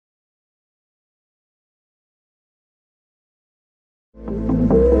Good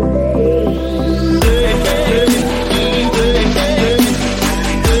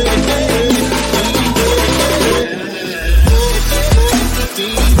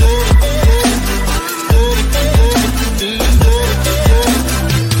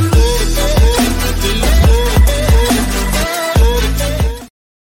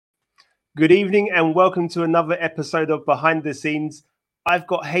evening and welcome to another episode of Behind the Scenes. I've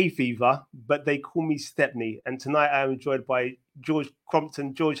got hay fever, but they call me Stepney. And tonight I am joined by George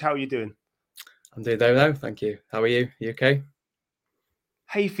Crompton. George, how are you doing? I'm doing very well, thank you. How are you? You okay?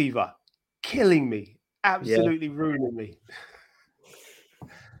 Hay fever, killing me, absolutely ruining me.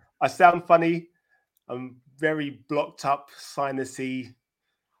 I sound funny. I'm very blocked up, sinusy.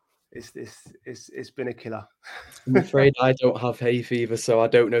 It's been a killer. I'm afraid I don't have hay fever, so I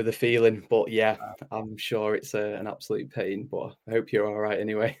don't know the feeling. But yeah, I'm sure it's an absolute pain. But I hope you're all right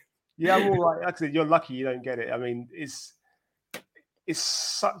anyway. Yeah, I'm all right. Actually, you're lucky you don't get it. I mean, it's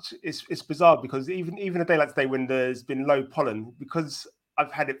bizarre because even a day like today when there's been low pollen, because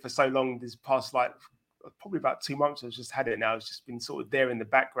I've had it for so long, this past probably about 2 months, I've just had it now. It's just been sort of there in the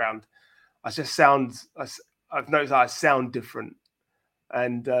background. I've noticed I sound different.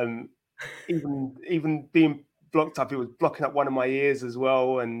 And even being blocked up, it was blocking up one of my ears as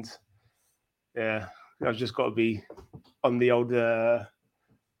well. And yeah, I've just got to be on the old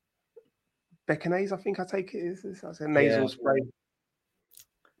Beckinase, I think I take it is. It's a nasal spray.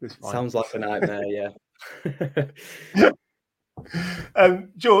 Sounds like a nightmare, yeah.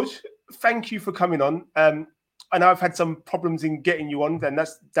 George, thank you for coming on. I know I've had some problems in getting you on, and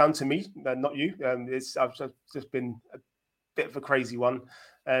that's down to me, not you. I've just been a bit of a crazy one,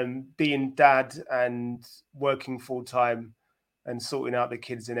 being dad and working full time and sorting out the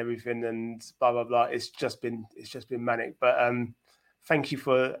kids and everything and blah blah blah. It's just been manic. But thank you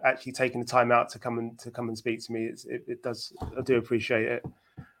for actually taking the time out to come and speak to me. It does. I do appreciate it.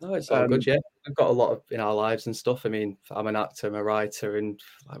 No, it's all good. Yeah, we've got a lot of in our lives and stuff. I mean, I'm an actor, I'm a writer, and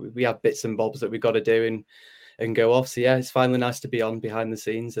we have bits and bobs that we've got to do and go off. So yeah, it's finally nice to be on behind the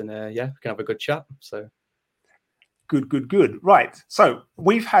scenes, and we can have a good chat. So. Good. Right. So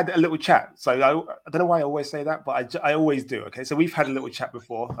we've had a little chat. So I don't know why I always say that, but I always do. Okay. So we've had a little chat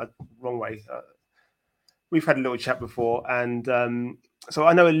before. Wrong way. We've had a little chat before. And so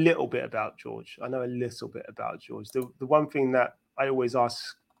I know a little bit about George. The one thing that I always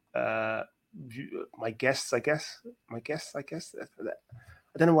ask my guests, I guess. I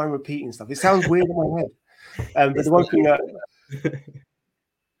don't know why I'm repeating stuff. It sounds weird in my head. But the one thing that...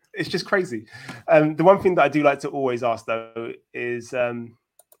 It's just crazy. The one thing that I do like to always ask, though, is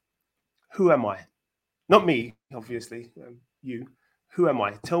who am I? Not me, obviously. You. Who am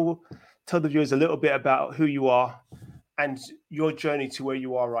I? Tell the viewers a little bit about who you are and your journey to where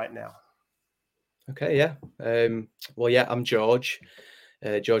you are right now. Okay, yeah. I'm George.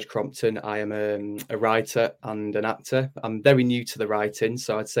 George Crompton. I am a writer and an actor. I'm very new to the writing,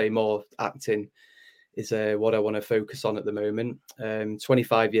 so I'd say more acting is what I want to focus on at the moment.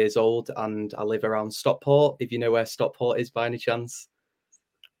 25 years old and I live around Stockport. If you know where Stockport is by any chance.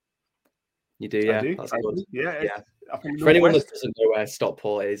 You do, yeah? I do. That's good. Yeah. For anyone that doesn't know where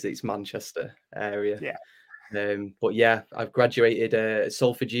Stockport is, it's Manchester area. Yeah. But yeah, I've graduated at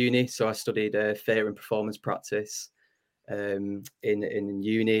Salford Uni, so I studied theatre and performance practice in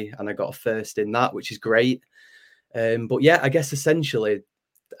uni, and I got a first in that, which is great. But yeah, I guess this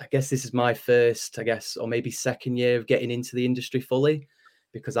is my first, or maybe second year of getting into the industry fully,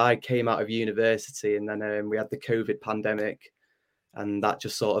 because I came out of university and then we had the COVID pandemic, and that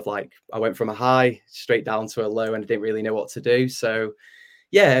just sort of I went from a high straight down to a low and I didn't really know what to do. So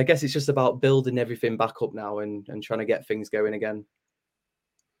yeah, I guess it's just about building everything back up now and trying to get things going again.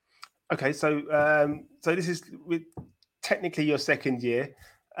 Okay, so this is technically your second year.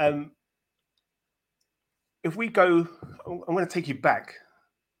 If we go, I'm going to take you back.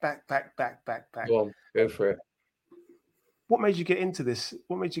 Go on, go for it. What made you get into this?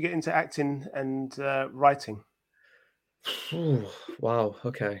 What made you get into acting and writing? Wow.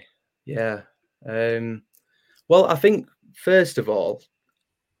 Okay. Yeah. Well, I think first of all,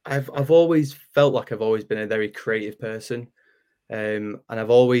 I've always felt like I've always been a very creative person, and I've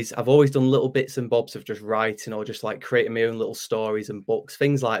always done little bits and bobs of just writing or just creating my own little stories and books,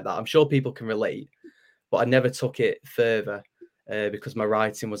 things like that. I'm sure people can relate, but I never took it further. Because my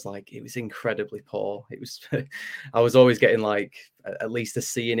writing was it was incredibly poor. It was, I was always getting at least a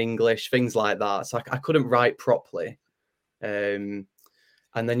C in English, things like that. So I couldn't write properly. And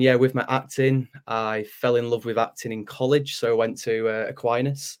then, yeah, with my acting, I fell in love with acting in college. So I went to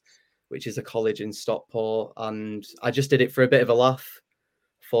Aquinas, which is a college in Stockport. And I just did it for a bit of a laugh.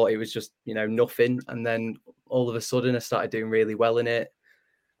 thought it was just, nothing. And then all of a sudden I started doing really well in it.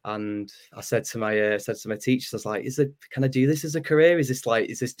 And I said to my teachers, I was like, can I do this as a career? Is this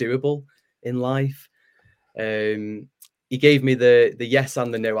doable in life? He gave me the yes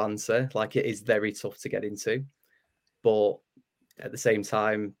and the no answer. Like, it is very tough to get into, but at the same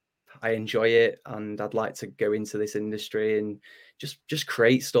time, I enjoy it, and I'd like to go into this industry and just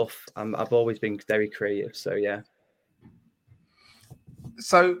create stuff. I've always been very creative, so yeah.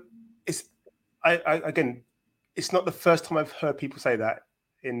 So again, it's not the first time I've heard people say that.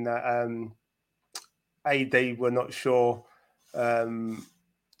 In that, they were not sure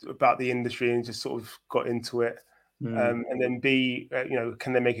about the industry and just sort of got into it. And then B,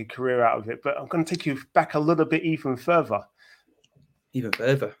 can they make a career out of it? But I'm going to take you back a little bit even further. Even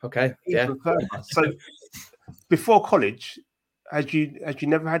further, okay. Further. So before college, had you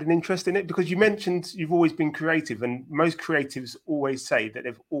never had an interest in it? Because you mentioned you've always been creative, and most creatives always say that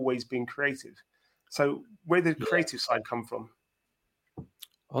they've always been creative. So where did the creative side come from?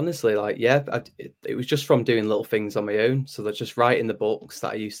 Honestly, it was just from doing little things on my own. So that's just writing the books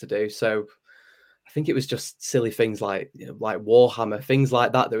that I used to do. So I think it was just silly things like Warhammer, things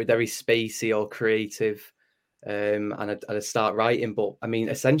like that were very spacey or creative. And I'd start writing. But I mean,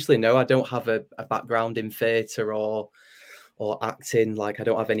 essentially, no, I don't have a background in theatre or acting. Like, I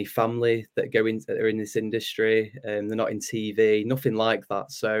don't have any family that are in this industry. They're not in TV, nothing like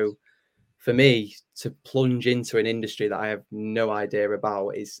that. So for me to plunge into an industry that I have no idea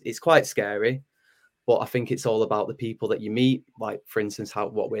about it's quite scary. But I think it's all about the people that you meet. Like, for instance,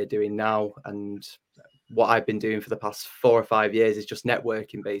 what we're doing now, and what I've been doing for the past 4 or 5 years is just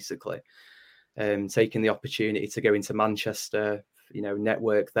networking, basically. Taking the opportunity to go into Manchester,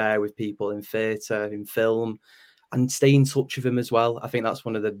 network there with people in theatre, in film, and stay in touch with them as well. I think that's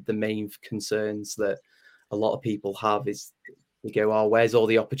one of the main concerns that a lot of people have, is they go, oh, where's all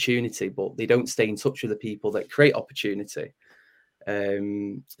the opportunity? But they don't stay in touch with the people that create opportunity.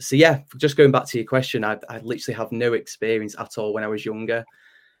 So yeah, just going back to your question, I literally have no experience at all when I was younger.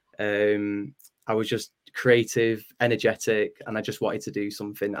 I was just creative, energetic, and I just wanted to do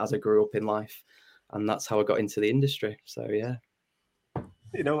something as I grew up in life. And that's how I got into the industry. So yeah.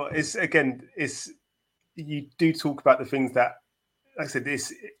 You do talk about the things that, like I said,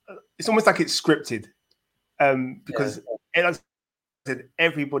 it's almost like it's scripted, because like I said,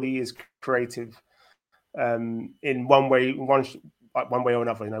 everybody is creative in one way or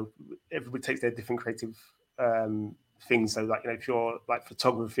another. Everybody takes their different creative things. So, like, if you're like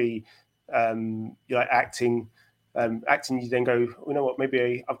photography, you like acting. You then go, you know what,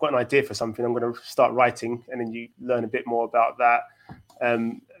 maybe I've got an idea for something, I'm going to start writing, and then you learn a bit more about that.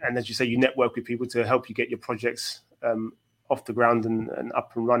 And as you say, you network with people to help you get your projects off the ground and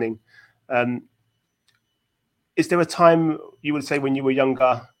up and running. Is there a time, you would say, when you were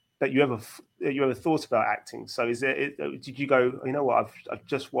younger that you ever thought about acting? So did you go, you know what, I've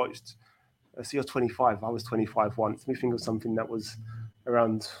just watched, so you're 25, I was 25 once. Let me think of something that was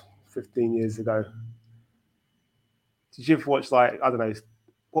around 15 years ago. Did you ever watch, like, I don't know,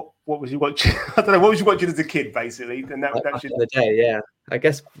 what was you watching? I don't know, what was you watching as a kid, basically? And that back in the day, yeah. I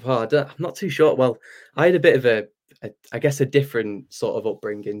guess, I'm not too sure. Well, I had a bit of a different sort of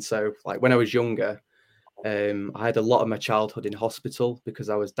upbringing. So, like, when I was younger, I had a lot of my childhood in hospital because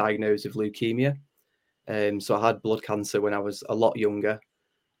I was diagnosed with leukemia. So I had blood cancer when I was a lot younger.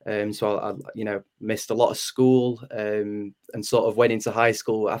 So I missed a lot of school, and sort of went into high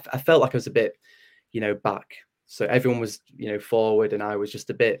school. I felt like I was a bit, back. So everyone was, forward, and I was just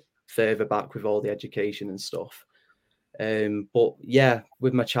a bit further back with all the education and stuff. But yeah,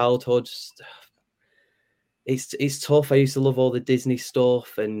 with my childhood, it's tough. I used to love all the Disney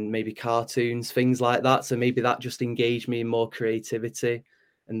stuff and maybe cartoons, things like that. So maybe that just engaged me in more creativity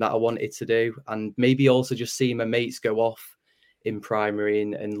and that I wanted to do. And maybe also just seeing my mates go off in primary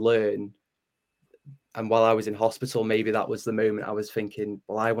and learn. And while I was in hospital, maybe that was the moment I was thinking,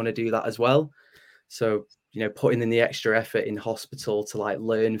 well, I want to do that as well. So, putting in the extra effort in hospital to, like,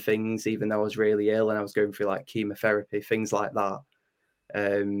 learn things, even though I was really ill and I was going through, like, chemotherapy, things like that.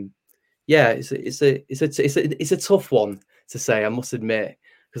 Yeah, it's a tough one to say, I must admit,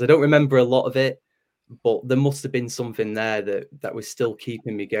 because I don't remember a lot of it, but there must have been something there that was still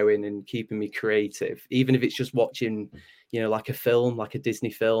keeping me going and keeping me creative, even if it's just watching, like a film, like a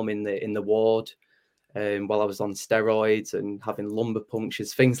Disney film in the ward, while I was on steroids and having lumbar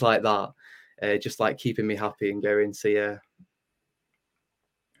punctures, things like that, just like keeping me happy and going. So yeah.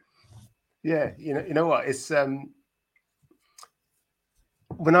 Yeah, you know what? It's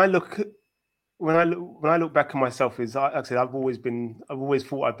when I look back at myself, like I said, I've always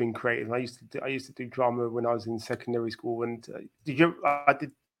thought I've been creative. I used to do drama when I was in secondary school. And I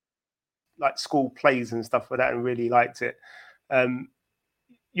did like school plays and stuff like that and really liked it,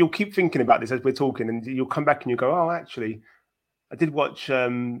 you'll keep thinking about this as we're talking, and you'll come back and you go, oh, actually, I did watch a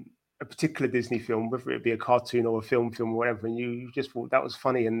particular Disney film, whether it be a cartoon or a film or whatever, and you just thought that was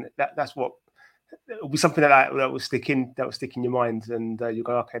funny, and that's what it'll be something that will stick in your mind, and you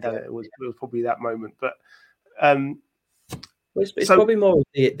go, okay, it was probably that moment. But it's probably more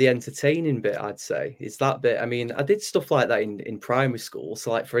the entertaining bit, I'd say. It's that bit. I mean, I did stuff like that in primary school.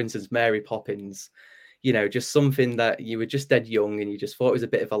 So, like, for instance, Mary Poppins, you know, just something that you were just dead young and you just thought it was a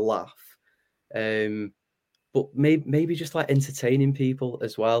bit of a laugh. But maybe just like entertaining people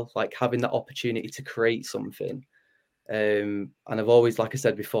as well, like having that opportunity to create something. And I've always, like I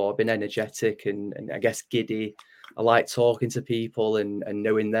said before, been energetic and I guess giddy. I like talking to people and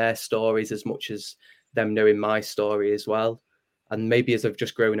knowing their stories as much as them knowing my story as well. And maybe as I've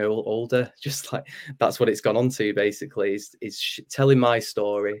just grown older, just like that's what it's gone on to basically is telling my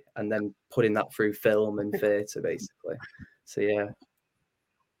story and then putting that through film and theatre basically. So yeah.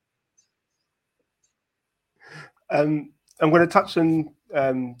 I'm going to touch on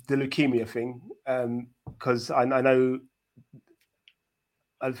the leukemia thing because I know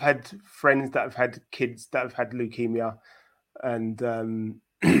I've had friends that have had kids that have had leukemia, and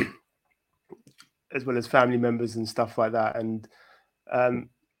as well as family members and stuff like that, and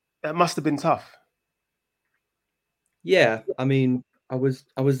it must have been tough. Yeah, I mean, I was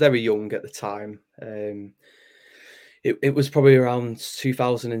very young at the time. It was probably around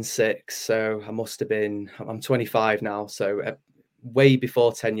 2006, so I must have been. I'm 25 now, so way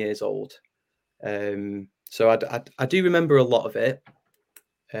before 10 years old. So I do remember a lot of it.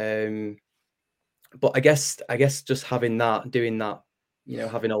 But I guess just having that, doing that, you know,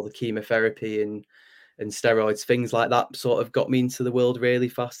 having all the chemotherapy and steroids, things like that, sort of got me into the world really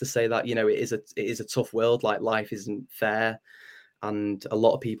fast. To say that, you know, it is a tough world. Like, life isn't fair, and a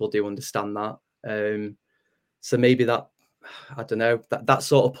lot of people do understand that. So maybe that, I don't know, that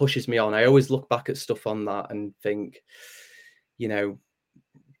sort of pushes me on. I always look back at stuff on that and think, you know,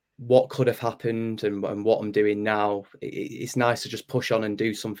 what could have happened and what I'm doing now. It's nice to just push on and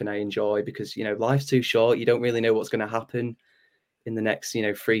do something I enjoy, because, you know, life's too short. You don't really know what's going to happen in the next, you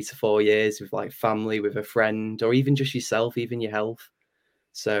know, 3 to 4 years with like family, with a friend, or even just yourself, even your health.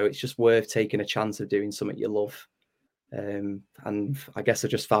 So it's just worth taking a chance of doing something you love. And I guess I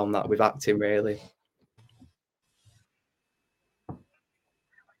just found that with acting, really.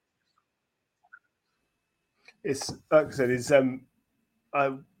 It's like I said, it's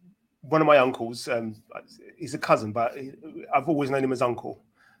one of my uncles. He's a cousin, but I've always known him as uncle.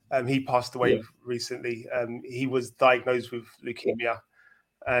 He passed away recently. He was diagnosed with leukemia,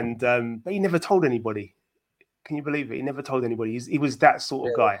 and but he never told anybody. Can you believe it? He never told anybody. He was that sort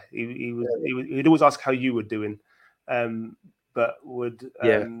of guy. He'd always ask how you were doing, but would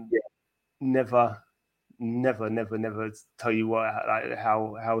never tell you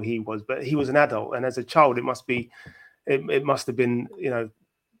how he was. But he was an adult, and as a child, it must have been, you know,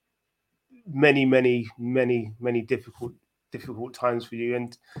 many difficult times for you,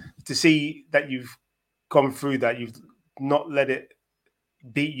 and to see that you've gone through that, you've not let it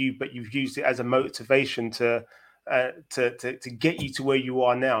beat you, but you've used it as a motivation to get you to where you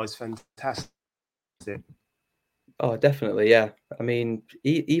are now is fantastic. Oh, definitely, yeah. I mean,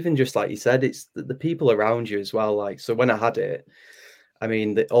 even just like you said, it's the people around you as well. Like, so when I had it, I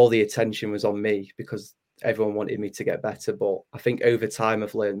mean, all the attention was on me because everyone wanted me to get better. But I think over time,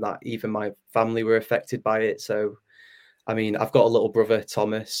 I've learned that even my family were affected by it. So, I mean, I've got a little brother,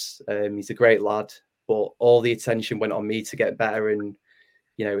 Thomas. He's a great lad, but all the attention went on me to get better. And,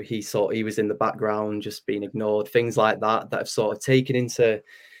 you know, he was in the background, just being ignored, things like that, that I've sort of taken into,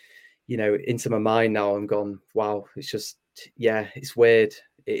 you know, into my mind now. I'm gone, wow, it's just, yeah, it's weird.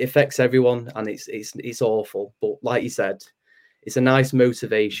 It affects everyone, and it's awful. But like you said, it's a nice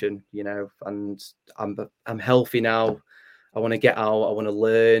motivation, you know, and I'm healthy now. I want to get out. I want to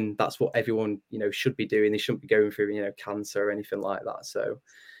learn. That's what everyone, you know, should be doing. They shouldn't be going through, you know, cancer or anything like that. So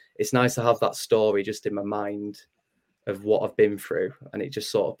it's nice to have that story just in my mind of what I've been through, and it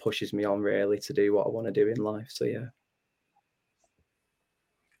just sort of pushes me on really to do what I want to do in life. So yeah.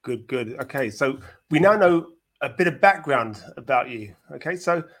 Good. Okay, so we now know a bit of background about you. Okay,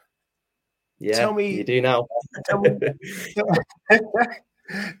 so yeah, tell me, you do now.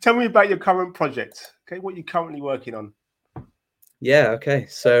 Tell me about your current project. Okay, what you're currently working on. Yeah. Okay.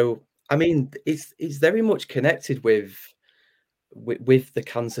 So I mean, it's very much connected with the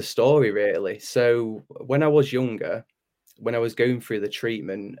cancer story, really. So when I was younger, when I was going through the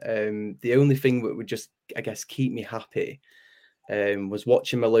treatment, the only thing that would just, I guess, keep me happy was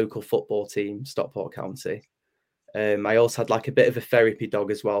watching my local football team, Stockport County. I also had like a bit of a therapy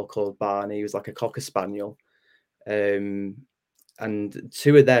dog as well called Barney. He was like a cocker spaniel. And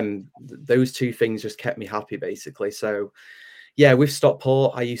two of them, those two things just kept me happy, basically. So yeah, with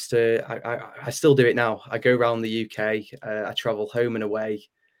Stockport, I used to, I still do it now. I go around the UK, I travel home and away,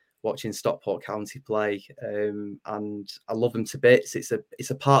 watching Stockport County play, and I love them to bits. It's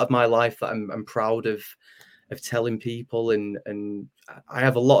a part of my life that I'm proud of telling people, and I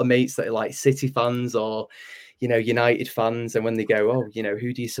have a lot of mates that are like City fans or, you know, United fans, and when they go, oh, you know,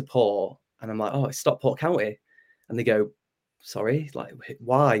 who do you support? And I'm like, oh, it's Stockport County, and they go, sorry, like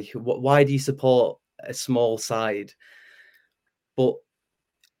why? Why do you support a small side? But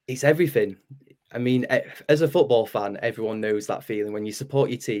it's everything. I mean, as a football fan, everyone knows that feeling. When you support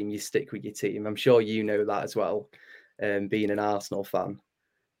your team, you stick with your team. I'm sure you know that as well, being an Arsenal fan.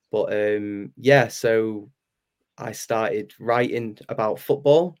 But yeah, so I started writing about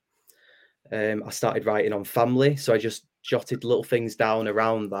football. I started writing on family. So I just jotted little things down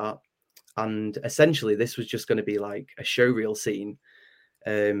around that. And essentially, this was just going to be like a showreel scene.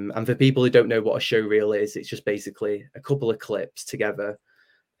 And for people who don't know what a showreel is, it's just basically a couple of clips together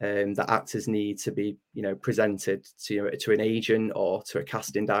that actors need to be, you know, presented to an agent or to a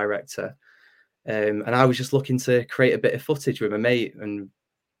casting director. And I was just looking to create a bit of footage with my mate, and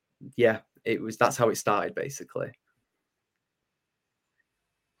yeah, that's how it started, basically.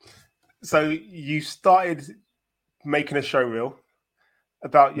 So you started making a show reel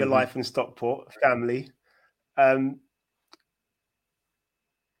about your life in Stockport, family.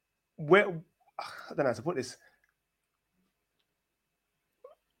 Where, I don't know how to put this.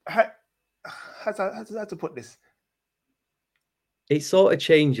 How to put this? It sort of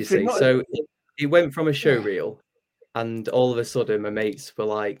changed, you see. So it went from a show reel, and all of a sudden, my mates were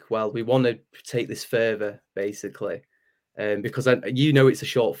like, "Well, we want to take this further, basically, because you know it's a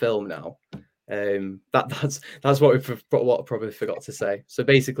short film now." That's what I probably forgot to say. So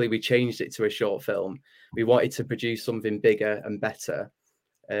basically, we changed it to a short film. We wanted to produce something bigger and better,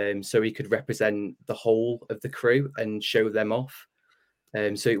 so we could represent the whole of the crew and show them off.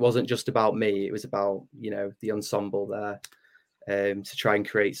 So it wasn't just about me; it was about, you know, the ensemble there, to try and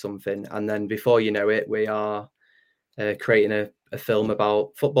create something. And then before you know it, we are creating a film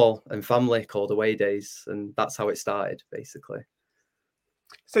about football and family called Away Days, and that's how it started, basically.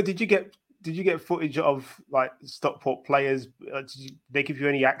 So did you get footage of like Stockport players? Did they give you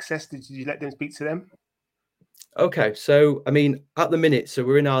any access? Did you let them speak to them? Okay, so I mean, at the minute, so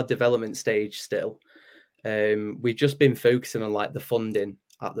we're in our development stage still. We've just been focusing on like the funding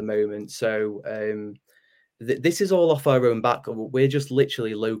at the moment. So this is all off our own back. We're just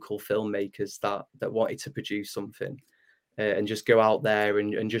literally local filmmakers that wanted to produce something, and just go out there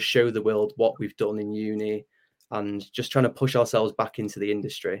and just show the world what we've done in uni, and just trying to push ourselves back into the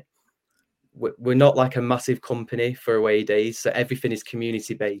industry. We're not like a massive company for Away Days, so everything is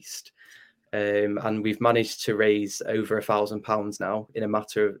community based. And we've managed to raise over £1,000 now in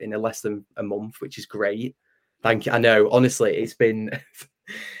a less than a month, which is great. Thank you. I know, honestly, it's been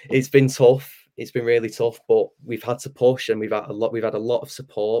it's been tough. It's been really tough, but we've had to push, and we've had a lot of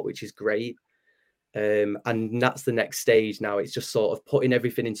support, which is great. And that's the next stage now. It's just sort of putting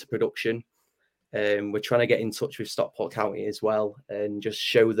everything into production. We're trying to get in touch with Stockport County as well, and just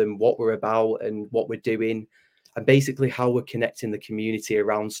show them what we're about and what we're doing, and basically how we're connecting the community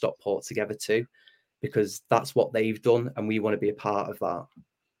around Stockport together too, because that's what they've done, and we want to be a part of that.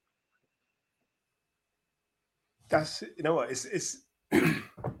 That's, you know what, it's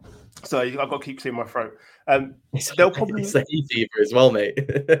sorry, I've got to keep clearing my throat. They'll probably it's easier as well, mate.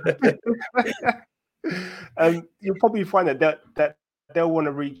 You'll probably find that they'll want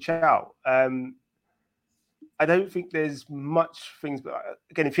to reach out. I don't think there's much things, but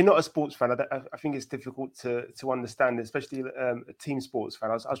again, if you're not a sports fan, I think it's difficult to understand, especially a team sports fan.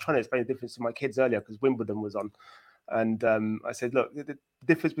 I was trying to explain the difference to my kids earlier because Wimbledon was on, and I said, look, the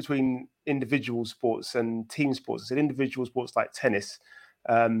difference between individual sports and team sports. I said individual sports like tennis,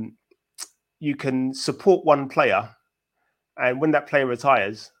 you can support one player, and when that player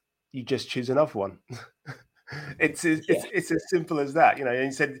retires, you just choose another one. It's as simple as that, you know. And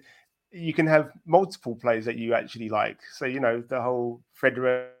he said you can have multiple players that you actually like. So, you know, the whole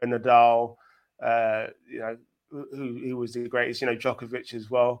Federer, Nadal, you know, who was the greatest, you know, Djokovic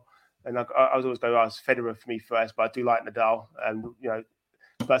as well. And I was always going to ask Federer for me first, but I do like Nadal. And, you know,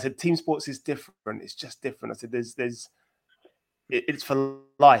 but I said team sports is different. It's just different. I said it's for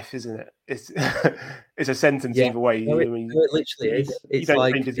life, isn't it? It's it's a sentence either way. No, it literally is. It's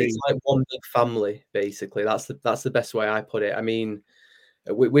like one big family, basically. That's the best way I put it. I mean,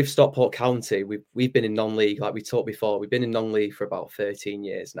 with Stockport County, we've been in non-league, like we talked before. We've been in non-league for about 13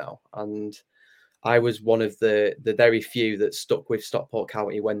 years now, and I was one of the very few that stuck with Stockport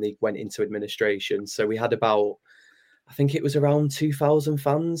County when they went into administration. So we had about, I think it was around 2,000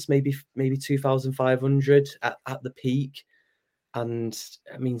 fans, maybe 2,500 at the peak. And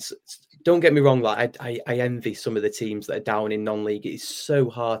I mean, don't get me wrong, like I envy some of the teams that are down in non-league. It's so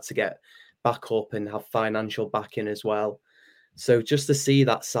hard to get back up and have financial backing as well. So just to see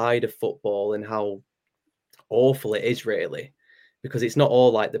that side of football and how awful it is, really, because it's not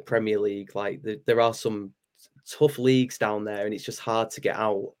all like the Premier League. Like there are some tough leagues down there, and it's just hard to get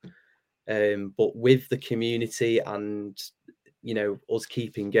out. But with the community and us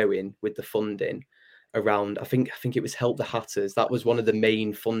keeping going with the funding around, I think it was Help the Hatters. That was one of the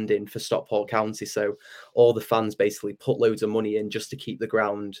main funding for Stockport County. So all the fans basically put loads of money in just to keep the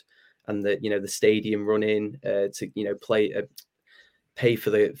ground and the stadium running, to pay for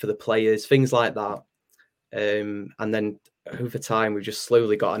the players, things like that. And then over time, we've just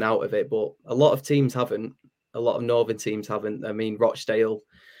slowly gotten out of it. But a lot of teams haven't. A lot of northern teams haven't. I mean, Rochdale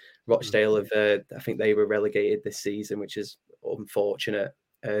have, I think they were relegated this season, which is unfortunate.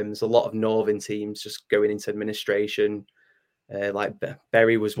 There's a lot of northern teams just going into administration. Like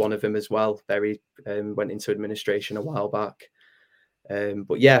Bury was one of them as well. Bury went into administration a while back.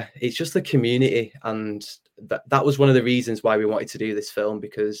 But yeah, it's just the community, and that was one of the reasons why we wanted to do this film,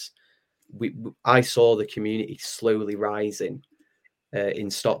 because I saw the community slowly rising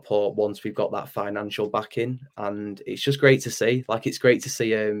in Stockport once we've got that financial backing, and it's just great to see. Like it's great to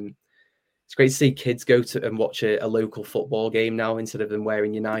see kids go to and watch a local football game now instead of them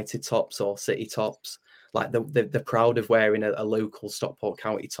wearing United tops or City tops. Like they're proud of wearing a local Stockport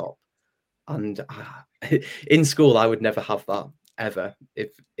County top. And in school, I would never have that ever.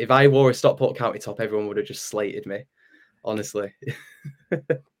 If I wore a Stockport County top, everyone would have just slated me. Honestly.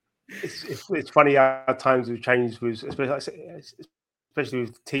 It's funny how times have changed with, especially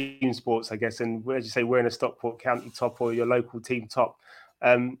with team sports, I guess. And as you say, wearing a Stockport County top or your local team top.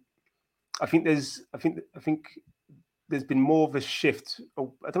 I think there's been more of a shift. I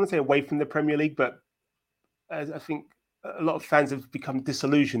don't want to say away from the Premier League, but I think a lot of fans have become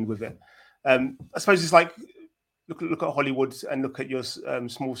disillusioned with it. I suppose it's like look at Hollywood and look at your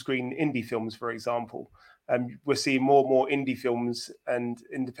small screen indie films, for example. We're seeing more and more indie films and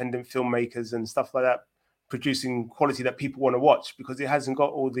independent filmmakers and stuff like that producing quality that people want to watch, because it hasn't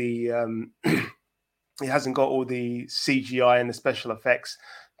got all the CGI and the special effects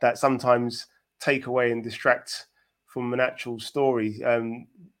that sometimes take away and distract from an actual story.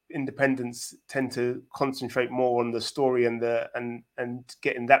 Independents tend to concentrate more on the story and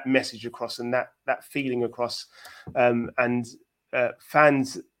getting that message across and that feeling across. Fans, like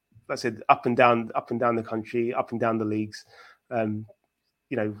I said, up and down the country, up and down the leagues.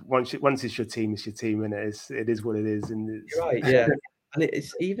 Once it's your team, it's your team, and it is what it is. And You're right, yeah. And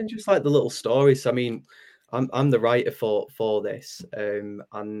it's even just like the little stories. I mean, I'm the writer for this, and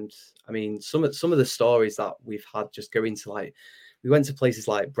I mean some of the stories that we've had just go into, like, we went to places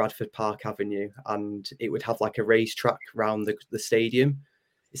like Bradford Park Avenue, and it would have like a racetrack around the stadium.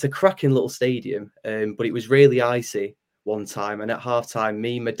 It's a cracking little stadium, but it was really icy one time, and at halftime,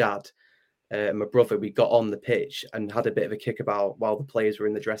 me, my dad, and my brother, we got on the pitch and had a bit of a kickabout while the players were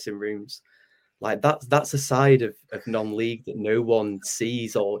in the dressing rooms. Like that's a side of non-league that no one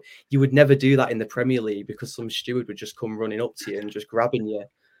sees, or you would never do that in the Premier League because some steward would just come running up to you and just grabbing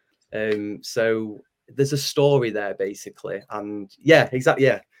you. So there's a story there basically, and yeah, exactly,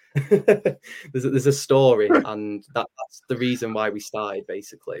 yeah. there's a story, and that's the reason why we started.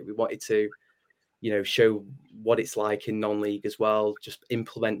 Basically, we wanted to, show what it's like in non-league as well. Just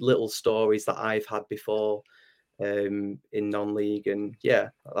implement little stories that I've had before. In non-league, and yeah,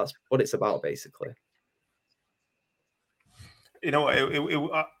 that's what it's about basically.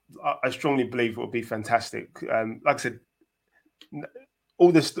 I strongly believe it would be fantastic. Like I said,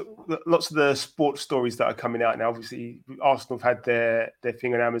 all this, lots of the sports stories that are coming out now. Obviously, Arsenal have had their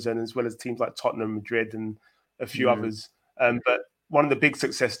thing on Amazon, as well as teams like Tottenham, Madrid, and a few others. But one of the big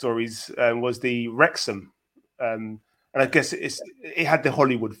success stories was the Wrexham. And I guess it had the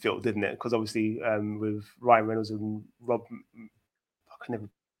Hollywood feel, didn't it? Because obviously with Ryan Reynolds and Rob, I can never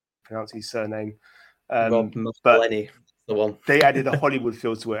pronounce his surname. Rob but Lenny, the one. They added a Hollywood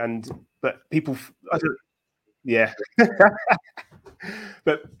feel to it, but people, yeah.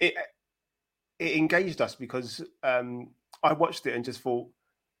 But it engaged us because I watched it and just thought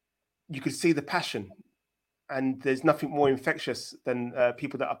you could see the passion. And there's nothing more infectious than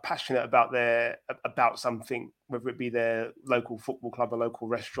people that are passionate about something, whether it be their local football club, a local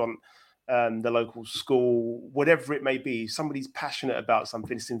restaurant, the local school, whatever it may be. Somebody's passionate about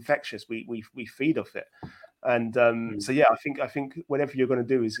something. It's infectious. We feed off it. And so yeah, I think whatever you're going to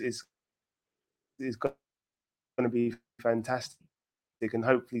do is is going to be fantastic, and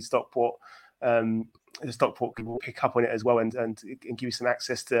hopefully Stockport will pick up on it as well, and give you some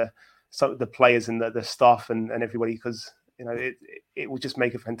access to some of the players and the staff and everybody, because it will just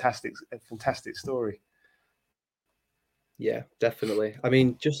make a fantastic story. Yeah, definitely. I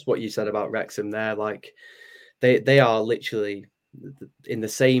mean, just what you said about Wrexham there, like they are literally in the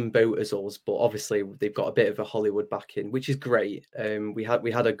same boat as us, but obviously they've got a bit of a Hollywood backing, which is great. We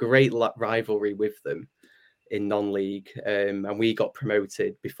had a great rivalry with them in non-league, and we got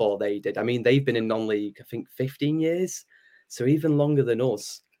promoted before they did. I mean, they've been in non-league, I think, 15 years, so even longer than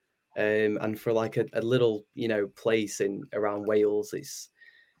us. And for like a little, place in around Wales, it's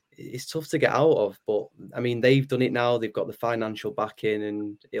tough to get out of. But I mean, they've done it now. They've got the financial backing,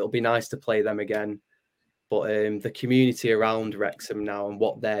 and it'll be nice to play them again. But the community around Wrexham now and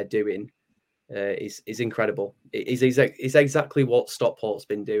what they're doing is incredible. It's exactly what Stockport's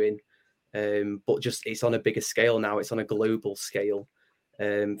been doing, but just it's on a bigger scale now. It's on a global scale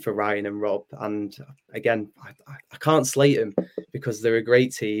for Ryan and Rob. And again, I can't slate them because they're a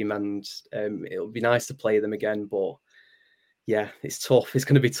great team, and it'll be nice to play them again. But yeah, it's tough. It's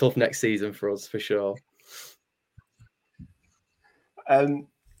going to be tough next season for us, for sure.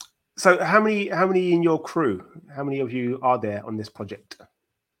 So how many in your crew? How many of you are there on this project?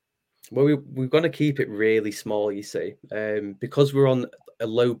 Well, we're going to keep it really small, you see, because we're on a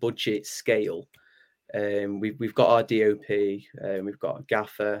low budget scale. We've got our DOP, we've got a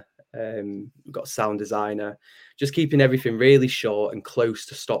gaffer, we've got a sound designer, just keeping everything really short and close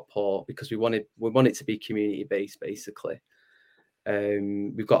to Stockport because we want it to be community based, basically.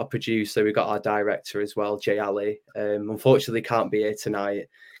 We've got a producer, we've got our director as well, Jay Ali. Unfortunately, can't be here tonight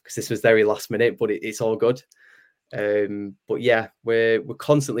because this was very last minute, but it's all good. But yeah, we're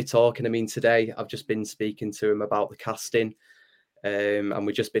constantly talking. I mean, today I've just been speaking to him about the casting, and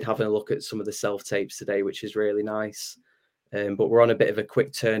we've just been having a look at some of the self tapes today, which is really nice. But we're on a bit of a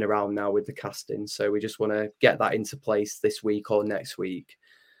quick turnaround now with the casting, so we just want to get that into place this week or next week.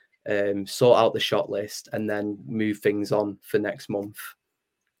 Sort out the shot list and then move things on for next month.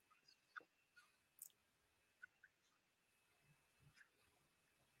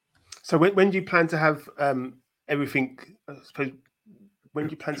 So when do you plan to have everything? I suppose when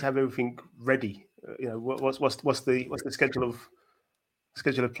do you plan to have everything ready? What's the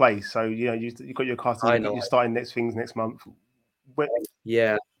schedule of play? So you've got your casting. You're starting next month.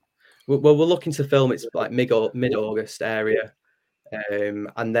 Yeah, we're looking to film it's like mid-August area.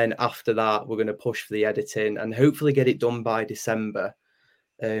 And then after that, we're going to push for the editing and hopefully get it done by December.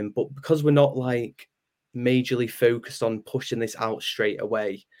 But because we're not like majorly focused on pushing this out straight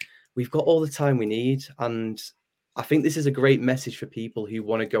away, we've got all the time we need. And I think this is a great message for people who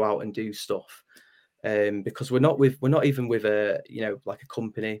want to go out and do stuff. Because we're not even with a like a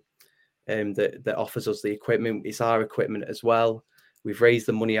company that offers us the equipment. It's our equipment as well. We've raised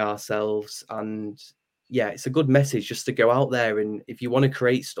the money ourselves, and yeah, it's a good message just to go out there, and if you want to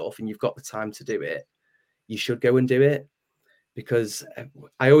create stuff and you've got the time to do it, you should go and do it. Because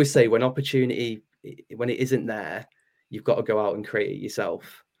I always say when it isn't there, you've got to go out and create it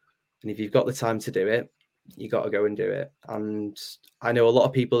yourself. And if you've got the time to do it, you got to go and do it. And I know a lot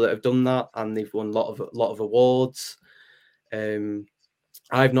of people that have done that, and they've won a lot of awards.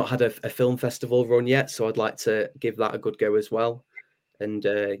 I've not had a film festival run yet, so I'd like to give that a good go as well. And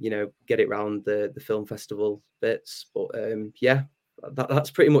get it round the film festival bits. But yeah, that's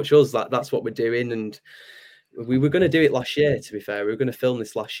pretty much us. That's what we're doing. And we were going to do it last year, to be fair. We were going to film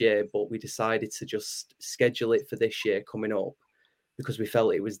this last year, but we decided to just schedule it for this year coming up because we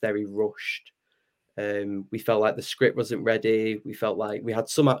felt it was very rushed. We felt like the script wasn't ready. We felt like we had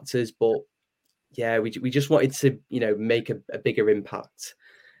some actors, but yeah, we just wanted to make a bigger impact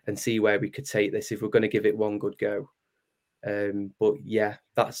and see where we could take this if we're going to give it one good go. But yeah,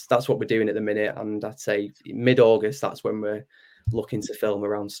 that's what we're doing at the minute, and I'd say mid-August that's when we're looking to film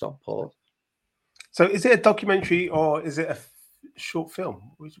around Stockport. So is it a documentary or is it a short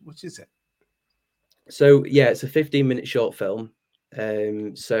film? Which is it? So yeah, it's a 15-minute short film.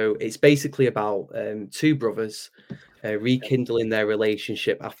 So it's basically about two brothers rekindling their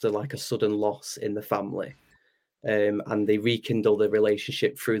relationship after like a sudden loss in the family, and they rekindle the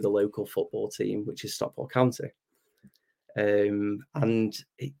relationship through the local football team, which is Stockport County. And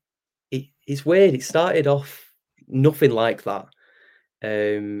it's weird. It started off nothing like that.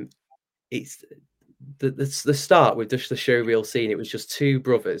 It's the start with just the showreel scene. It was just two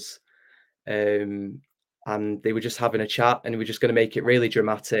brothers, and they were just having a chat, and we were just going to make it really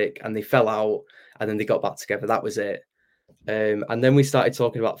dramatic. And they fell out, and then they got back together. That was it. And then we started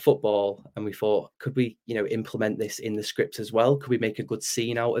talking about football, and we thought, could we, implement this in the script as well? Could we make a good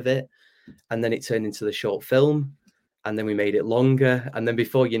scene out of it? and then it turned into the short film, and then we made it longer, and then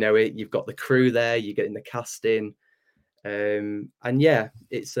before you know it, you've got the crew there, you're getting the casting, and yeah,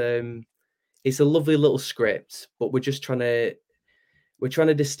 it's a lovely little script, but we're trying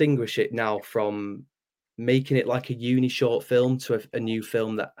to distinguish it now from making it like a uni short film to a new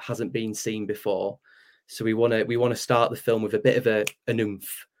film that hasn't been seen before. So we want to start the film with a bit of an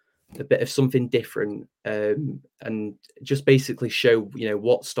oomph, a bit of something different, and just basically show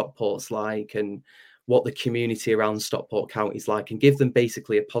what Stockport's like and what the community around Stockport County is like, and give them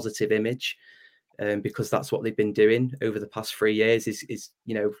basically a positive image. Because that's what they've been doing over the past 3 years is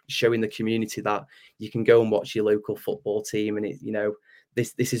showing the community that you can go and watch your local football team, and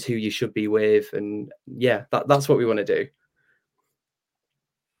this is who you should be with, and yeah, that's what we want to do.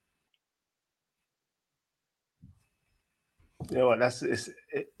 You know what?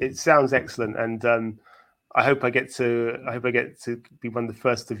 It sounds excellent, and I hope I get to be one of the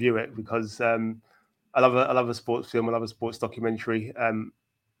first to view it, because I love a sports film. I love a sports documentary.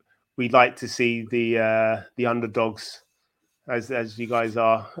 We like to see the underdogs, as you guys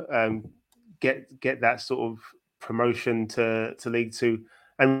are, get that sort of promotion to League Two.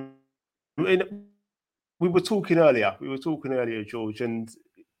 And we were talking earlier. George, and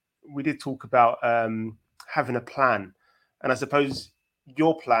we did talk about having a plan. And I suppose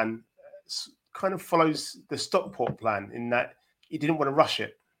your plan kind of follows the Stockport plan, in that you didn't want to rush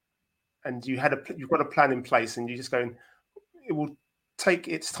it, and you've got a plan in place, and you're just going, it will take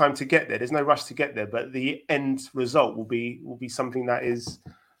its time to get there. There's no rush to get there, but the end result will be something that is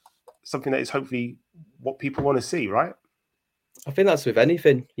hopefully what people want to see, right? I think that's with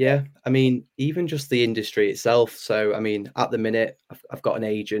anything. Yeah. I mean, even just the industry itself. So, I mean, at the minute, I've got an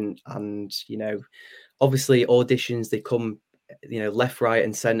agent, and, obviously auditions, they come, left, right,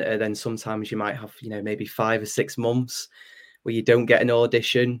 and center. Then sometimes you might have, maybe 5 or 6 months where you don't get an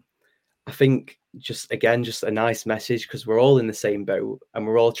audition. I think just a nice message, because we're all in the same boat, and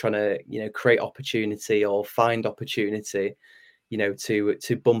we're all trying to, create opportunity or find opportunity,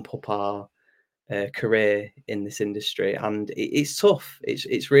 to bump up our career in this industry. And it's tough.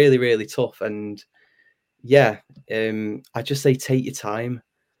 It's really, really tough. And yeah, I just say take your time.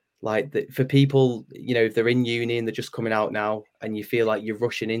 Like, for people, if they're in uni and they're just coming out now, and you feel like you're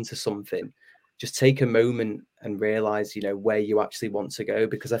rushing into something, just take a moment and realize, where you actually want to go.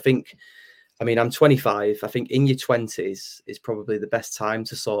 Because I mean, I'm 25. I think in your 20s is probably the best time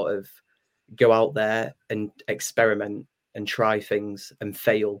to sort of go out there and experiment and try things and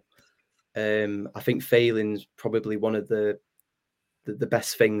fail. I think failing's probably one of the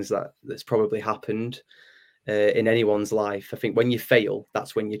best things that's probably happened in anyone's life. I think when you fail,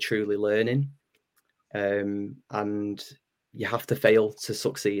 that's when you're truly learning, and you have to fail to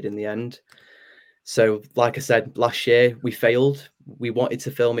succeed in the end. So, like I said, last year we failed. We wanted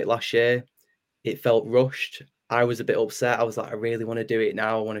to film it last year. It felt rushed. I was a bit upset. I was like, I really want to do it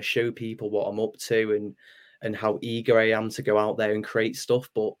now. I want to show people what I'm up to, and how eager I am to go out there and create stuff.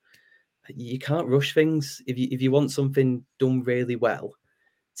 But you can't rush things. If you want something done really well,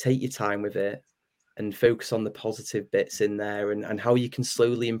 take your time with it and focus on the positive bits in there, and how you can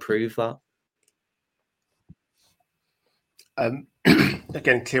slowly improve that.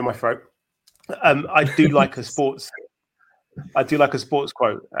 Again, clear my throat. I do like a sports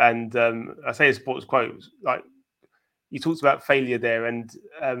quote, and I say a sports quote. Like, you talked about failure there, and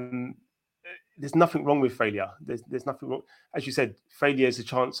there's nothing wrong with failure. There's nothing wrong. As you said, failure is a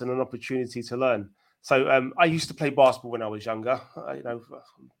chance and an opportunity to learn. So I used to play basketball when I was younger. I'm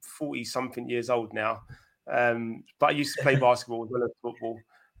 40 something years old now, but I used to play basketball as well as football.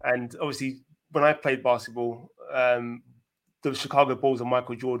 And obviously, when I played basketball, the Chicago Bulls and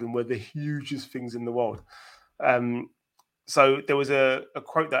Michael Jordan were the hugest things in the world. So there was a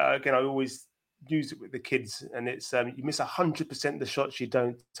quote that, again, I always use it with the kids, and it's you miss 100% the shots you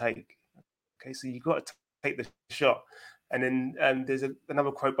don't take. Okay, so you've got to take the shot. And then there's another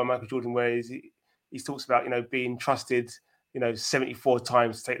quote by Michael Jordan where he talks about, being trusted, 74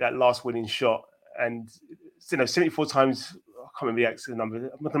 times to take that last winning shot. And, 74 times, I can't remember the actual number. I'm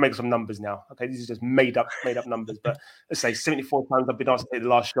not going to make some numbers now. Okay, these are just made up numbers. But let's say 74 times I've been asked to take the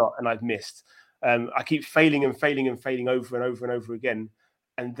last shot and I've missed. I keep failing and failing and failing over and over and over again.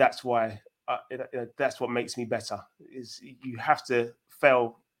 And that's why, that's what makes me better, is you have to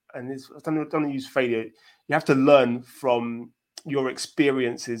fail. And I don't use failure. You have to learn from your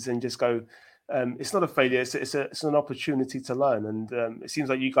experiences and just go, it's not a failure. It's an opportunity to learn. And it seems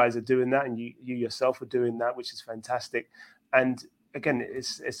like you guys are doing that, and you yourself are doing that, which is fantastic. And again,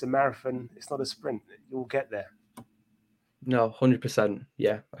 it's a marathon. It's not a sprint. You'll get there. No, 100%.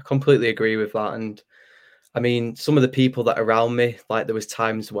 Yeah, I completely agree with that. And I mean, some of the people that are around me, like there was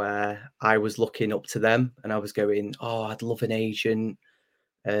times where I was looking up to them and I was going, "Oh, I'd love an agent.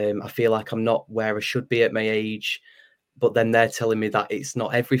 I feel like I'm not where I should be at my age." But then they're telling me that it's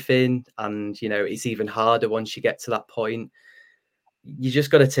not everything, and it's even harder once you get to that point. You just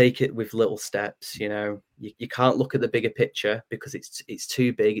got to take it with little steps. You can't look at the bigger picture because it's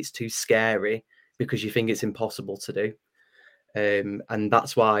too big, it's too scary because you think it's impossible to do. And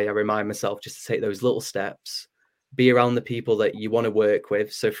that's why I remind myself just to take those little steps, be around the people that you want to work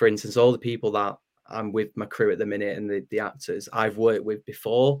with. So, for instance, all the people that I'm with my crew at the minute and the actors I've worked with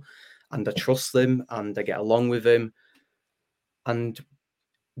before, and I trust them and I get along with them. And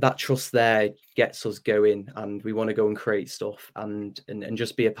that trust there gets us going, and we want to go and create stuff and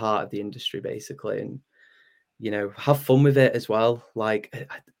just be a part of the industry, basically. And have fun with it as well. Like,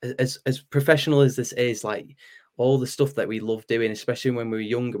 as professional as this is, like all the stuff that we love doing, especially when we were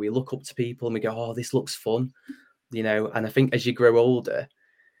younger, we look up to people and we go, "Oh, this looks fun," And I think as you grow older,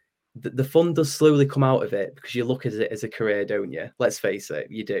 the fun does slowly come out of it because you look at it as a career, don't you? Let's face it,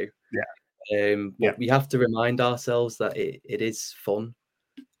 you do. Yeah. But we have to remind ourselves that it is fun.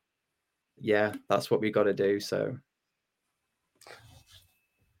 Yeah, that's what we got to do. So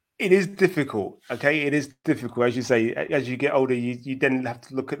It is difficult. Okay, it is difficult, as you say. As you get older, you then have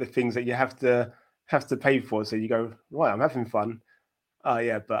to look at the things that you have to pay for. So you go, right, I'm having fun. Oh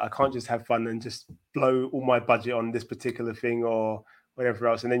yeah, but I can't just have fun and just blow all my budget on this particular thing or whatever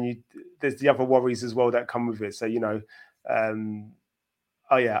else. And then there's the other worries as well that come with it. So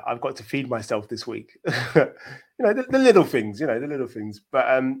oh yeah, I've got to feed myself this week. The little things. The little things.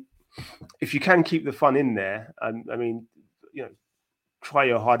 But if you can keep the fun in there, I mean, try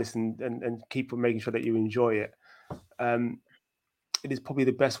your hardest and keep on making sure that you enjoy it. It is probably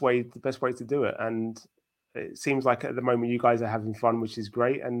the best way to do it. And it seems like at the moment you guys are having fun, which is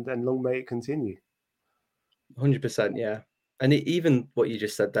great, and long may it continue. 100%, yeah. And even what you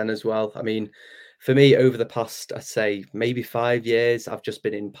just said then as well. I mean, for me, over the past, I'd say maybe 5 years, I've just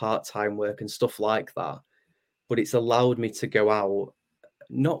been in part-time work and stuff like that. But it's allowed me to go out,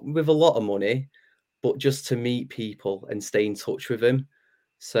 not with a lot of money, but just to meet people and stay in touch with them.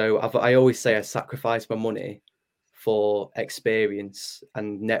 So I always say I sacrifice my money for experience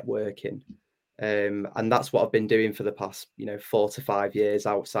and networking. And that's what I've been doing for the past, 4 to 5 years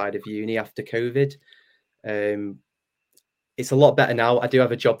outside of uni after COVID. It's a lot better now. I do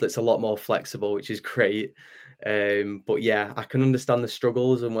have a job that's a lot more flexible, which is great. But yeah, I can understand the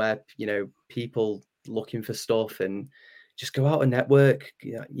struggles and where, people looking for stuff and just go out and network.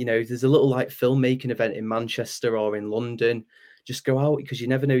 There's a little like filmmaking event in Manchester or in London. Just go out because you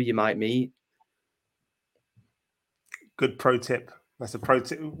never know who you might meet. Good pro tip. That's a pro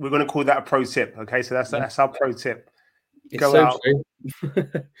tip. We're going to call that a pro tip. Okay, so that's our pro tip. Go out. True.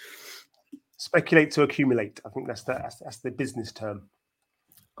 Speculate to accumulate. I think that's the business term.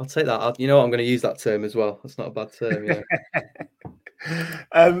 I'll take that. You know what? I'm going to use that term as well. That's not a bad term.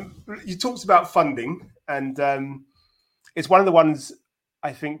 Yeah. You talked about funding, and it's one of the ones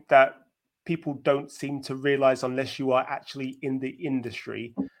I think that people don't seem to realize unless you are actually in the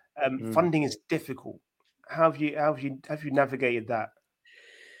industry. Funding is difficult. How have you navigated that?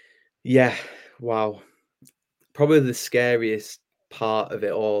 Yeah. Wow. Probably the scariest part of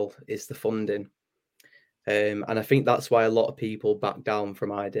it all is the funding. And I think that's why a lot of people back down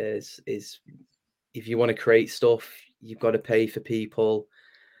from ideas is if you want to create stuff, you've got to pay for people.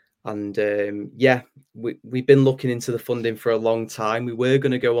 And yeah, we've been looking into the funding for a long time. We were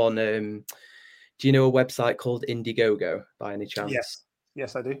going to go on, do you know a website called Indiegogo by any chance?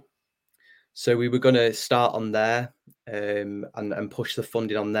 Yes, I do. So we were going to start on there and push the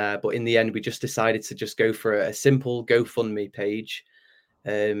funding on there. But in the end, we just decided to just go for a simple GoFundMe page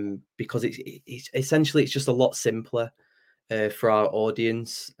because it's essentially it's just a lot simpler for our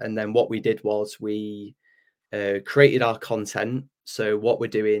audience. And then what we did was we created our content. So what we're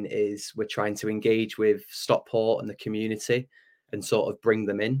doing is we're trying to engage with Stockport and the community and sort of bring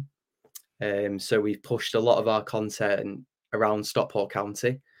them in. So we've pushed a lot of our content around Stockport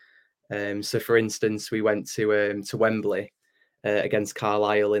County. So for instance, we went to Wembley against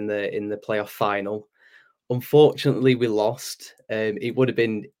Carlisle in the playoff final. Unfortunately, we lost. It would have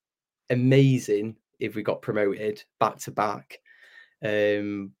been amazing if we got promoted back to back.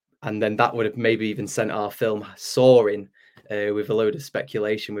 And then that would have maybe even sent our film soaring with a load of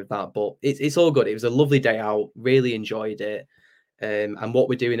speculation with that. But it's all good. It was a lovely day out. Really enjoyed it. And what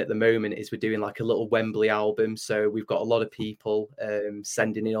we're doing at the moment is we're doing like a little Wembley album. So we've got a lot of people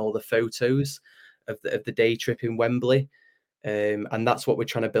sending in all the photos of the day trip in Wembley. And that's what we're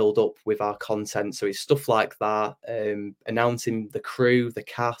trying to build up with our content. So it's stuff like that, announcing the crew, the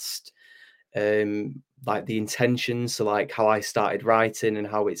cast, like the intentions, so like how I started writing and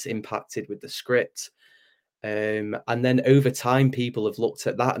how it's impacted with the script. And then over time, people have looked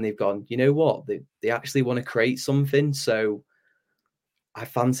at that and they've gone, you know what, they actually want to create something. So I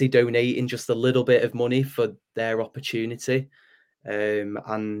fancy donating just a little bit of money for their opportunity.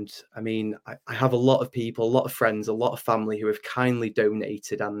 And I mean, I have a lot of people, a lot of friends, a lot of family who have kindly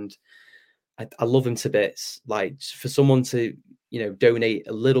donated, and I love them to bits. Like for someone to, donate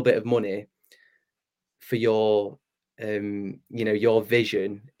a little bit of money for your, your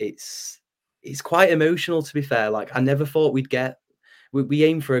vision, it's quite emotional, to be fair. Like I never thought we'd get, we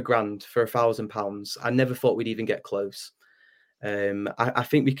aim for £1,000 for £1,000. I never thought we'd even get close. I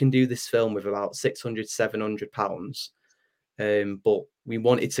think we can do this film with about £600-700. But we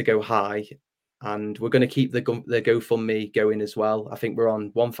wanted to go high, and we're going to keep the GoFundMe going as well. I think we're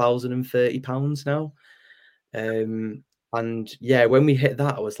on £1,030 now. And yeah, when we hit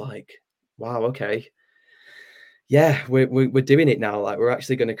that, I was like, wow, okay. Yeah, we're doing it now. Like we're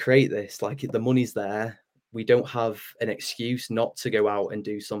actually going to create this. Like the money's there. We don't have an excuse not to go out and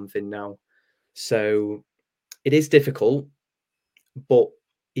do something now. So it is difficult, but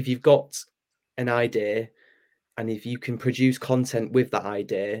if you've got an idea and if you can produce content with that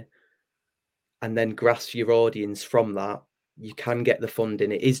idea and then grasp your audience from that, you can get the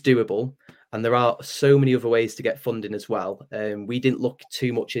funding. It is doable. And there are so many other ways to get funding as well. We didn't look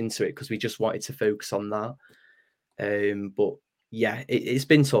too much into it because we just wanted to focus on that. But yeah, it's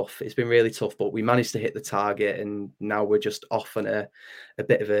been tough. It's been really tough, but we managed to hit the target, and now we're just off on a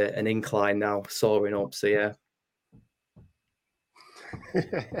bit of an incline now, soaring up. So yeah.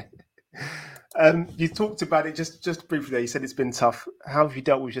 You talked about it just briefly there. You said it's been tough. How have you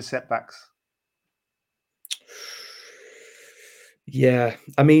dealt with your setbacks? Yeah,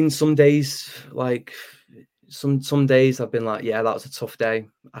 I mean, some days, like some days I've been like, yeah, that was a tough day.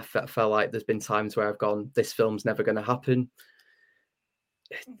 I felt like there's been times where I've gone, this film's never going to happen.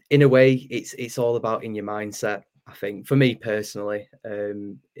 In a way, it's all about in your mindset. I think for me personally,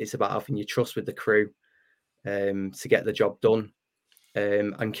 it's about having your trust with the crew to get the job done,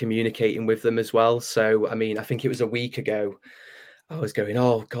 and communicating with them as well. So, I mean, I think it was a week ago. I was going,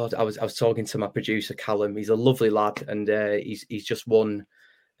 oh God, I was talking to my producer Callum. He's a lovely lad, and he's just won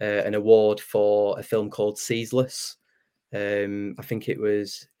an award for a film called Ceaseless. I think it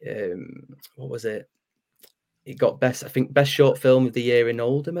was what was it? It got best short film of the year in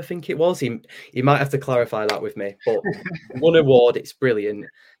Oldham. I think it was. He might have to clarify that with me, but won an award. It's brilliant,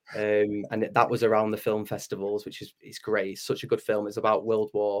 and that was around the film festivals, which is it's great. It's such a good film. It's about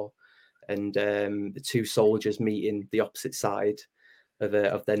World War and the two soldiers meeting the opposite side of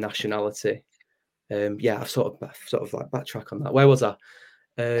their nationality. Yeah, I've sort of like backtrack on that. Where was I?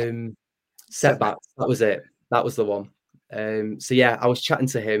 Setbacks. That was it. That was the one. So yeah, I was chatting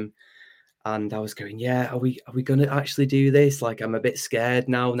to him, and I was going, yeah, are we going to actually do this? Like, I'm a bit scared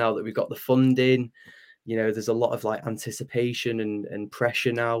now that we've got the funding. There's a lot of like anticipation and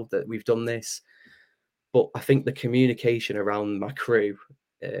pressure now that we've done this. But I think the communication around my crew,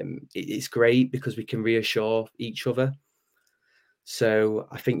 it's great because we can reassure each other. So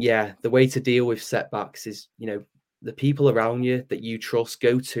I think, yeah, the way to deal with setbacks is, the people around you that you trust,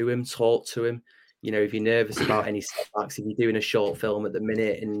 go to him, talk to him. If you're nervous about any setbacks, if you're doing a short film at the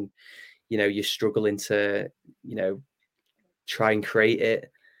minute and, you're struggling to, try and create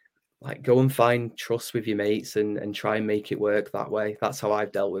it, like go and find trust with your mates and try and make it work that way. That's how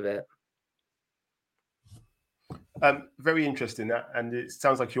I've dealt with it. Very interesting that, and it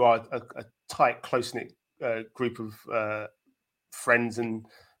sounds like you are a tight, close-knit group of friends and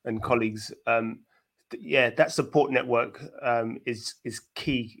colleagues. Yeah, that support network is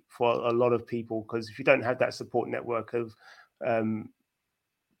key for a lot of people, because if you don't have that support network of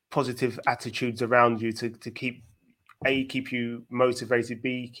positive attitudes around you to keep you motivated,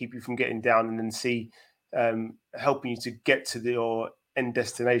 B, keep you from getting down, and then C, helping you to get to your end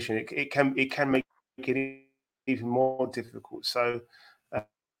destination, it can make it even more difficult. So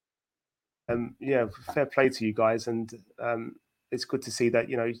yeah, fair play to you guys, and it's good to see that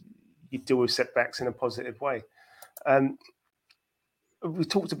you deal with setbacks in a positive way. We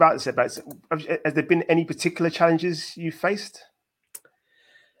talked about the setbacks. Has there been any particular challenges you faced?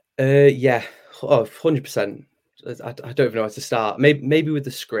 Yeah, 100%. I don't even know where to start. Maybe with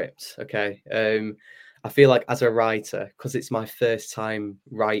the script. Okay. I feel like as a writer, because it's my first time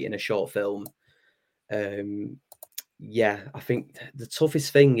writing a short film. Yeah, I think the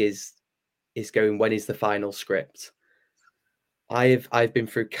toughest thing is going, when is the final script? I've been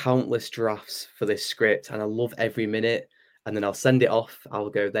through countless drafts for this script, and I love every minute. And then I'll send it off. I'll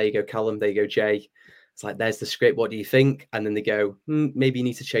go, there you go, Callum. There you go, Jay. It's like, there's the script. What do you think? And then they go, maybe you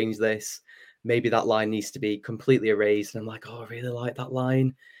need to change this. maybe that line needs to be completely erased. And I'm like, oh, I really like that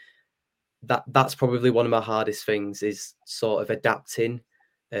line. That's probably one of my hardest things, is sort of adapting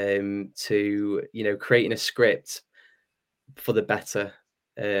to, creating a script for the better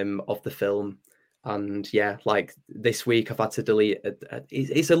of the film. And yeah, like this week I've had to delete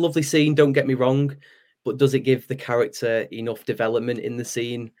it's a lovely scene, don't get me wrong, but does it give the character enough development in the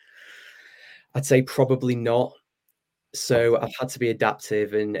scene? I'd say probably not. So I've had to be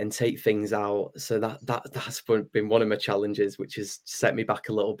adaptive and take things out. So that's been one of my challenges, which has set me back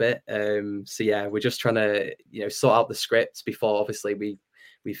a little bit. So yeah, we're just trying to sort out the script before obviously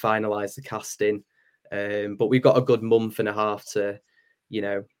we finalize the casting. But we've got a good month and a half to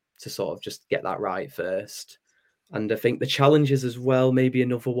to sort of just get that right first. And I think the challenges as well, maybe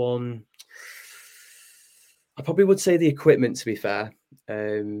another one. I probably would say the equipment, to be fair.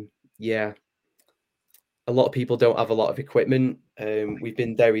 Yeah, a lot of people don't have a lot of equipment. We've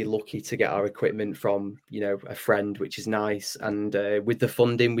been very lucky to get our equipment from, a friend, which is nice. And with the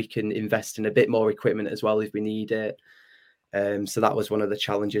funding, we can invest in a bit more equipment as well if we need it. So that was one of the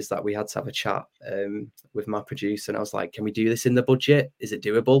challenges that we had to have a chat with my producer. And I was like, can we do this in the budget? Is it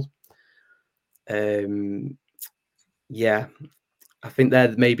doable? Yeah, I think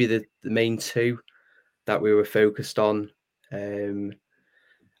they're maybe the main two that we were focused on.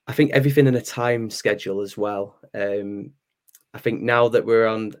 I think everything in a time schedule as well. I think now that we're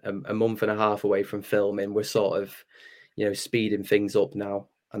on a month and a half away from filming, we're sort of, speeding things up now.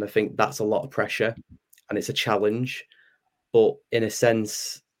 And I think that's a lot of pressure and it's a challenge. But in a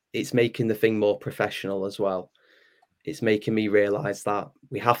sense, it's making the thing more professional as well. It's making me realize that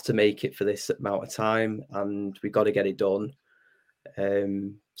we have to make it for this amount of time and we got to get it done.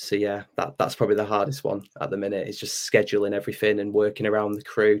 So yeah, that's probably the hardest one at the minute, is just scheduling everything and working around the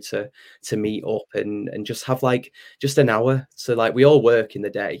crew to meet up and just have like just an hour. So like we all work in the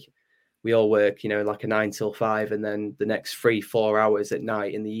day. We all work, like a 9 till 5, and then the next 3-4 hours at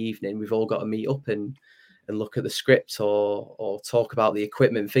night in the evening, we've all got to meet up and look at the script or talk about the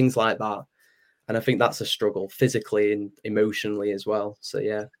equipment, things like that. And I think that's a struggle physically and emotionally as well. So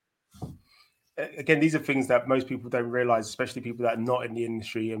yeah. Again, these are things that most people don't realize, especially people that are not in the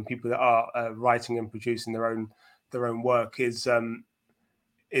industry and people that are writing and producing their own work. Is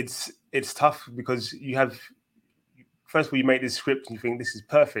it's tough because you have, first of all, you make this script and you think this is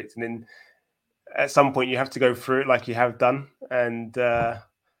perfect, and then at some point you have to go through it like you have done and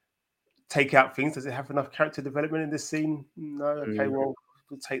take out things. Does it have enough character development in this scene? No. Okay, well,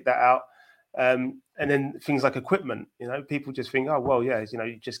 we'll take that out. And then things like equipment, people just think, oh, well, yeah,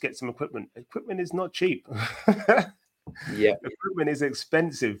 you just get some equipment. Equipment is not cheap. Yeah. Equipment is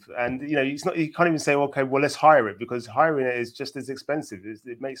expensive. And, it's not, you can't even say, okay, well, let's hire it, because hiring it is just as expensive.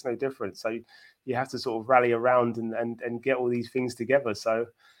 It makes no difference. So you have to sort of rally around and get all these things together. So,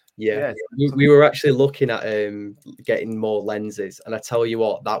 yeah. We were actually looking at getting more lenses. And I tell you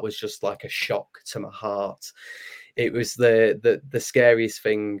what, that was just like a shock to my heart. It was the scariest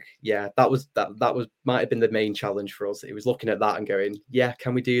thing. Yeah, that was might have been the main challenge for us. It was looking at that and going, yeah,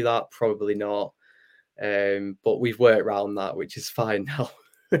 can we do that? Probably not. But we've worked around that, which is fine now.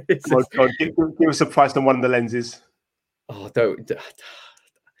 Give us a price on one of the lenses. Oh, don't.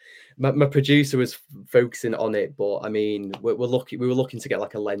 My producer was focusing on it, but I mean, we were looking to get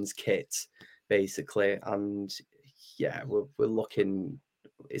like a lens kit, basically, and yeah, we're looking.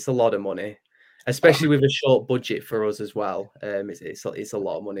 It's a lot of money, especially with a short budget for us as well. It's a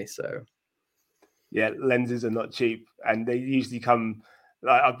lot of money. So yeah, lenses are not cheap, and they usually come.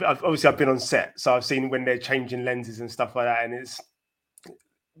 Like, I've been on set, so I've seen when they're changing lenses and stuff like that, and it's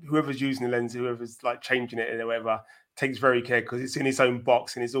whoever's using the lens, whoever's like changing it or whatever, takes very care because it's in its own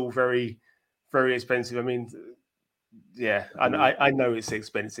box and it's all very, very expensive. I mean, yeah, I know it's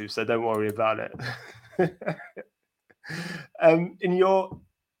expensive, so don't worry about it. In your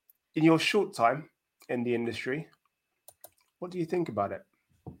short time in the industry, what do you think about it?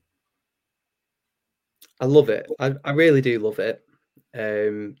 I love it. I really do love it.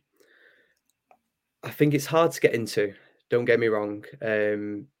 I think it's hard to get into, don't get me wrong,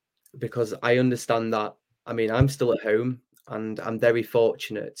 because I understand that. I mean, I'm still at home and I'm very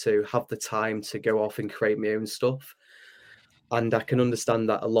fortunate to have the time to go off and create my own stuff. And I can understand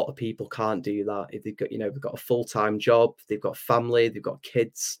that a lot of people can't do that if they've got, they've got a full-time job, they've got family, they've got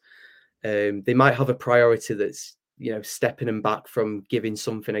kids. They might have a priority that's, stepping them back from giving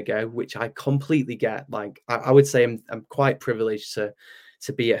something a go, which I completely get. Like, I would say I'm quite privileged to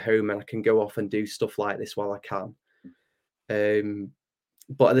be at home and I can go off and do stuff like this while I can.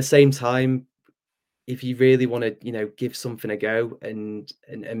 But at the same time, if you really want to, give something a go and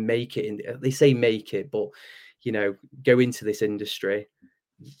make it, they say make it, but, go into this industry,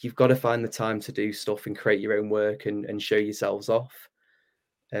 you've got to find the time to do stuff and create your own work and show yourselves off.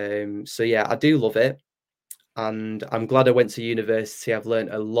 So yeah, I do love it. And I'm glad I went to university. I've learned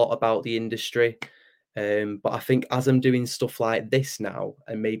a lot about the industry. But I think as I'm doing stuff like this now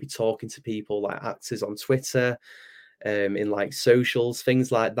and maybe talking to people like actors on Twitter, in like socials,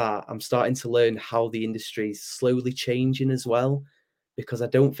 things like that, I'm starting to learn how the industry is slowly changing as well, because I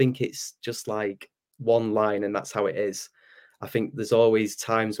don't think it's just like one line and that's how it is. I think there's always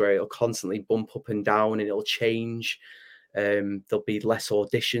times where it'll constantly bump up and down and it'll change. There'll be less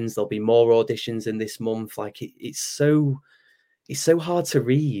auditions, there'll be more auditions in this month. Like it's so hard to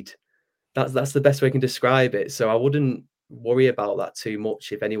read. That's the best way I can describe it. So I wouldn't worry about that too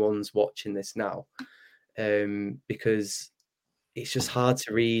much if anyone's watching this now, because it's just hard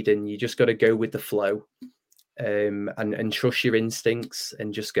to read, and you just got to go with the flow, and trust your instincts,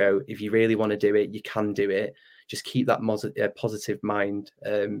 and just go. If you really want to do it, you can do it. Just keep that positive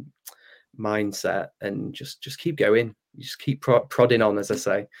mindset, and just keep going. You just keep prodding on, as I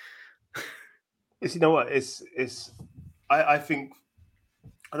say. You know what? I think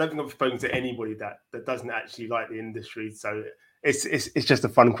I don't think I've spoken to anybody that doesn't actually like the industry. So it's just a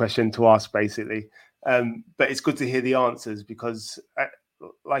fun question to ask, basically. But it's good to hear the answers because,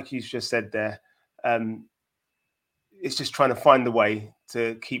 like you just said there, it's just trying to find the way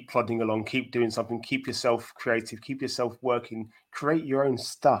to keep plodding along, keep doing something, keep yourself creative, keep yourself working, create your own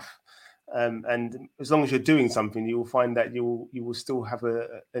stuff. And as long as you're doing something, you will find that you will still have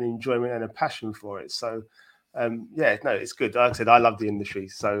an enjoyment and a passion for it. So, yeah, no, it's good. Like I said, I love the industry.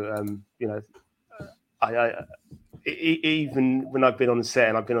 So, you know, even when I've been on the set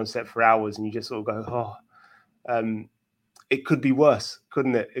and I've been on set for hours, and you just sort of go, oh, it could be worse,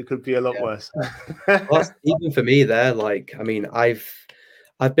 couldn't it? It could be a lot worse. Well, even for me there, like, I mean, I've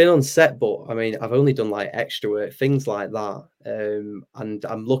been on set, but I mean, I've only done like extra work, things like that. And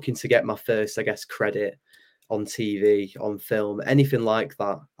I'm looking to get my first, I guess, credit on TV, on film, anything like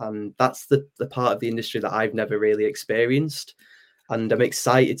that. And that's the part of the industry that I've never really experienced. And I'm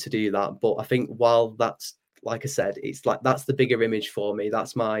excited to do that. But I think while that's, like I said, it's like that's the bigger image for me.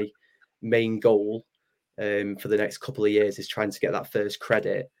 That's my main goal for the next couple of years, is trying to get that first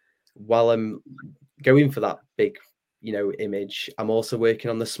credit. While I'm going for that big, image, I'm also working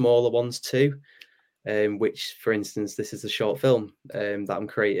on the smaller ones too. Which, for instance, this is a short film that I'm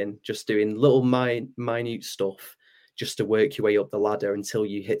creating, just doing little minute stuff just to work your way up the ladder until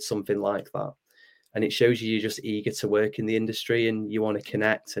you hit something like that. And it shows you're just eager to work in the industry and you want to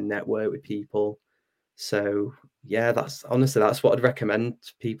connect and network with people. So yeah, that's what I'd recommend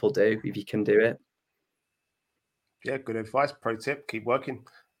people do if you can do it. Yeah, good advice. Pro tip: keep working.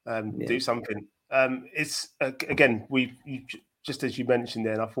 Do something. It's again, just as you mentioned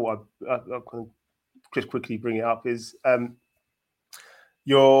there, and I thought I'll just quickly bring it up, is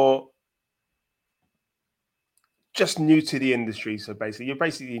you're just new to the industry. So basically, you're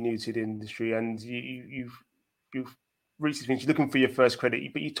basically new to the industry, and you've reached things. You're looking for your first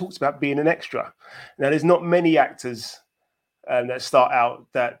credit, but you talked about being an extra. Now, there's not many actors that start out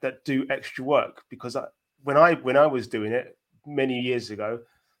that do extra work, because when I was doing it many years ago,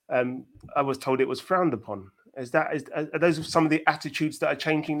 I was told it was frowned upon. Are those some of the attitudes that are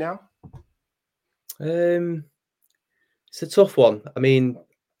changing now? It's a tough one. I mean,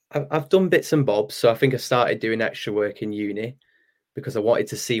 I've done bits and bobs. So I think I started doing extra work in uni because I wanted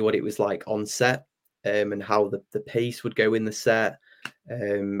to see what it was like on set, and how the pace would go in the set,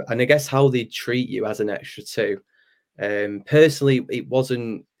 and I guess how they treat you as an extra too. Personally, it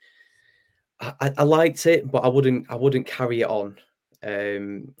wasn't. I liked it, but I wouldn't carry it on.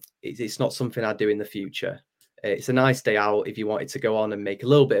 It's not something I'd do in the future. It's a nice day out if you wanted to go on and make a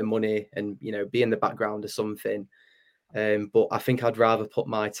little bit of money and be in the background or something. But I think I'd rather put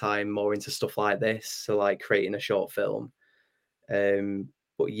my time more into stuff like this, so like creating a short film.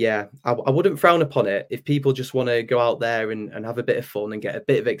 But yeah, I wouldn't frown upon it if people just want to go out there and have a bit of fun and get a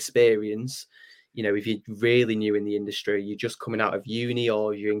bit of experience. If you're really new in the industry, you're just coming out of uni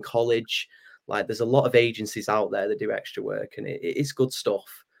or you're in college, like there's a lot of agencies out there that do extra work, and it is good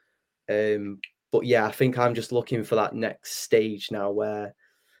stuff. But yeah, I think I'm just looking for that next stage now where,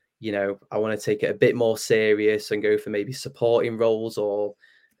 I want to take it a bit more serious and go for maybe supporting roles, or,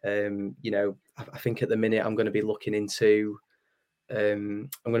 I think at the minute I'm going to be looking into, I'm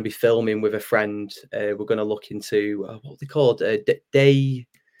going to be filming with a friend. We're going to look into what they called day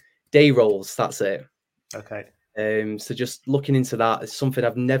roles. That's it. Okay. So just looking into that. It's something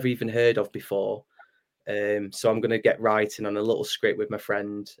I've never even heard of before. So I'm going to get writing on a little script with my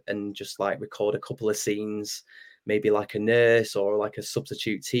friend and just like record a couple of scenes, maybe like a nurse or like a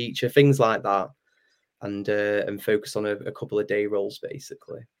substitute teacher, things like that. and focus on a couple of day roles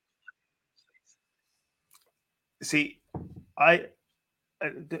basically. See,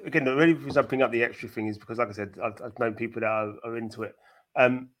 again, the reason I bring up the extra thing is because, like I said, I've known people that are into it.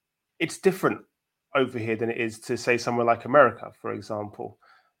 It's different over here than it is to say somewhere like America, for example.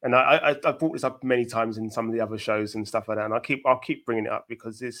 And I brought this up many times in some of the other shows and stuff like that. And I'll keep bringing it up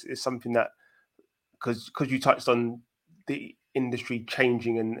because it's something that because you touched on the industry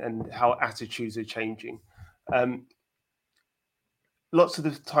changing and how attitudes are changing. Lots of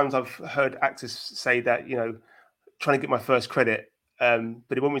the times I've heard actors say that, trying to get my first credit, but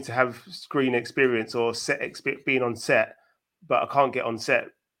they want me to have screen experience or being on set, but I can't get on set.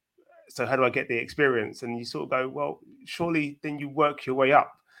 So how do I get the experience? And you sort of go, well, surely then you work your way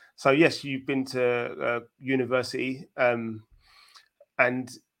up. So yes, you've been to university, and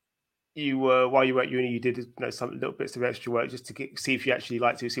you were while you were at uni, you did some little bits of extra work just to see if you actually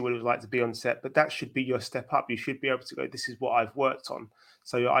like to see what it was like to be on set. But that should be your step up. You should be able to go, this is what I've worked on.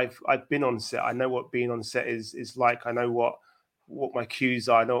 So I've been on set. I know what being on set is like. I know what my cues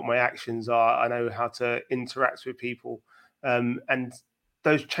are. I know what my actions are. I know how to interact with people. And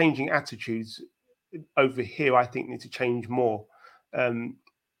those changing attitudes over here, I think, need to change more.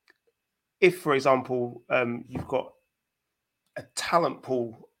 If, for example, you've got a talent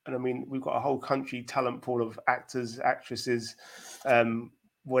pool, and I mean, we've got a whole country talent pool of actors, actresses,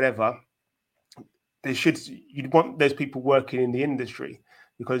 whatever. You'd want those people working in the industry,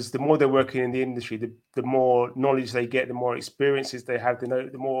 because the more they're working in the industry, the more knowledge they get, the more experiences they have,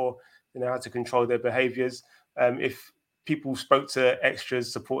 the more they know how to control their behaviors. If people spoke to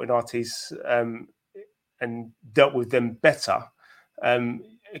extras, supporting artists, and dealt with them better,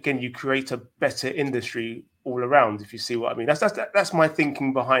 again, you create a better industry all around. If you see what I mean, that's my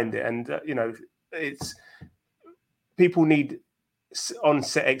thinking behind it. And it's people need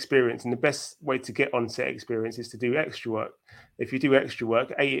on-set experience, and the best way to get on-set experience is to do extra work. If you do extra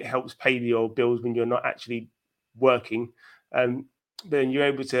work, it helps pay your bills when you're not actually working. Then you're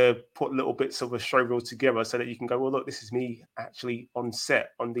able to put little bits of a show reel together so that you can go, well, look, this is me actually on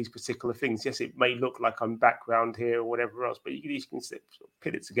set on these particular things. Yes, it may look like I'm background here or whatever else, but you can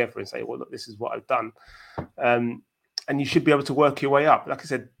put it together and say, well, look, this is what I've done. And you should be able to work your way up. Like I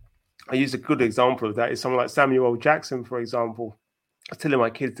said, I use a good example of that is someone like Samuel L. Jackson, for example. I was telling my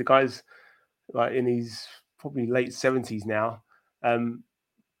kids, the guy's like in his probably late 70s now,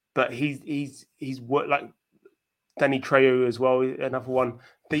 but he's worked, like Danny Trejo as well, another one.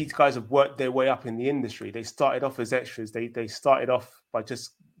 These guys have worked their way up in the industry. They started off as extras. They started off by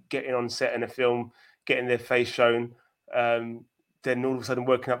just getting on set in a film, getting their face shown, then all of a sudden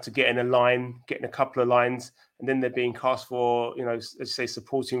working up to getting a line, getting a couple of lines, and then they're being cast for, let's say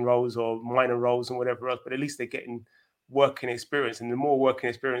supporting roles or minor roles and whatever else. But at least they're getting working experience, and the more working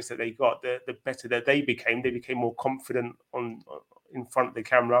experience that they got, the better that they became. They became more confident in front of the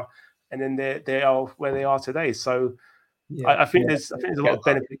camera, and then they are where they are today. So I think there's a lot of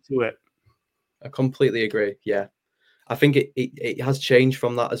benefit to it. I completely agree. Yeah, I think it has changed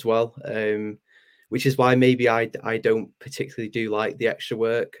from that as well, which is why maybe I don't particularly do like the extra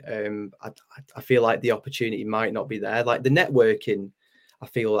work. I feel like the opportunity might not be there. Like the networking, I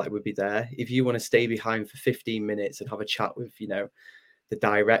feel like would be there. If you want to stay behind for 15 minutes and have a chat with, the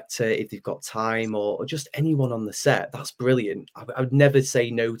director, if they've got time, or just anyone on the set, that's brilliant. I would never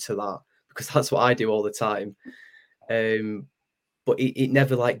say no to that, because that's what I do all the time. But it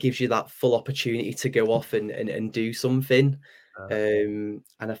never like gives you that full opportunity to go off and do something. And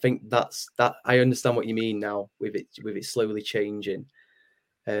I think that I understand what you mean now with it slowly changing.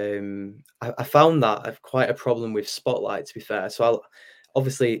 I found that I've quite a problem with Spotlight, to be fair. So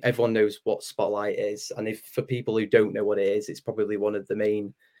obviously everyone knows what Spotlight is, and if for people who don't know what it is, it's probably one of the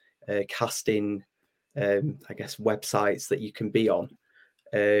main casting, I guess, websites that you can be on.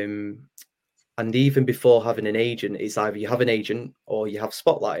 And even before having an agent, it's either you have an agent or you have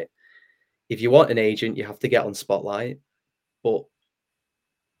Spotlight. If you want an agent, you have to get on Spotlight, but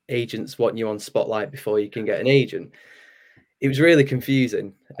agents want you on Spotlight before you can get an agent. It was really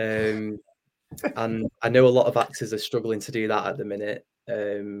confusing. And I know a lot of actors are struggling to do that at the minute.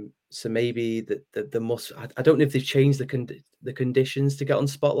 So maybe the must. I don't know if they've changed the conditions to get on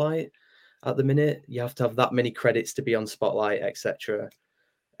Spotlight at the minute. You have to have that many credits to be on Spotlight, etc.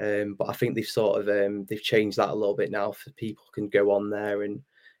 But I think they've changed that a little bit now, for people can go on there, and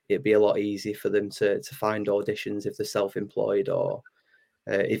it'd be a lot easier for them to find auditions if they're self-employed, or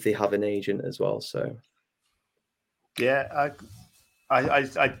if they have an agent as well. So yeah, I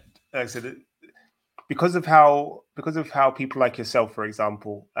like I said, because of how people like yourself, for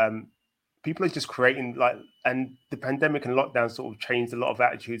example, people are just creating, like, and the pandemic and lockdown sort of changed a lot of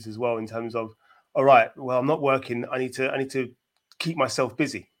attitudes as well, in terms of all right, well, I'm not working. I need to keep myself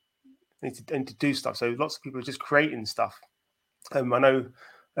busy. I need to do stuff. So lots of people are just creating stuff. I know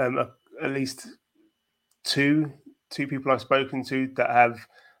at least two people I've spoken to that have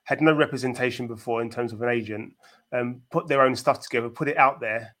had no representation before in terms of an agent, put their own stuff together, put it out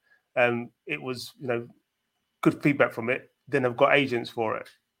there. It was, good feedback from it. Then I've got agents for it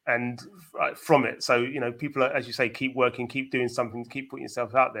and from it. So, people are, as you say, keep working, keep doing something, keep putting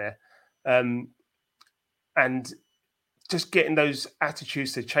yourself out there. And just getting those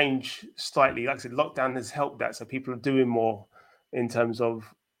attitudes to change slightly. Like I said, lockdown has helped that. So people are doing more in terms of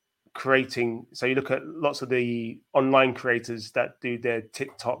creating. So you look at lots of the online creators that do their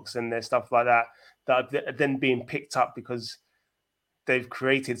TikToks and their stuff like that are then being picked up because they've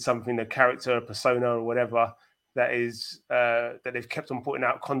created something, a character, a persona, or whatever that is that they've kept on putting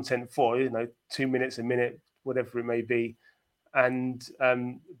out content for. 2 minutes, a minute, whatever it may be, and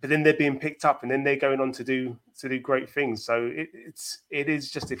but then they're being picked up, and then they're going on to do great things. So it is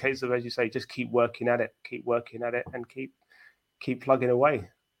just a case of, as you say, just keep working at it, and keep plugging away.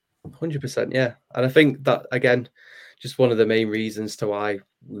 100%, yeah. And I think that, again, just one of the main reasons to why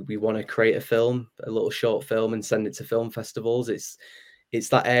we want to create a film, a little short film, and send it to film festivals. It's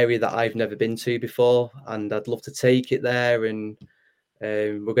that area that I've never been to before, and I'd love to take it there. And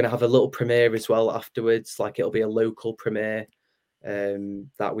we're going to have a little premiere as well afterwards. Like, it'll be a local premiere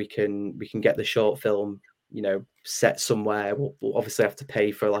that we can get the short film, set somewhere. We'll obviously have to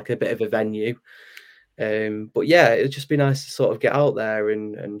pay for like a bit of a venue. But yeah, it'd just be nice to sort of get out there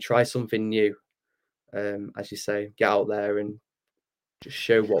and try something new. As you say, get out there and just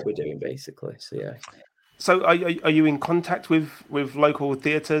show what we're doing, basically. So yeah. So are you in contact with local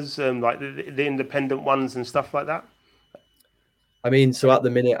theatres, like the independent ones and stuff like that? I mean, so at the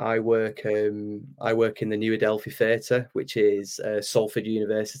minute I work in the New Adelphi Theatre, which is Salford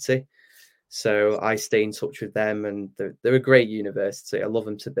University. So I stay in touch with them, and they're a great university. I love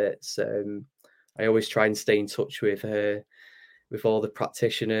them to bits. I always try and stay in touch with all the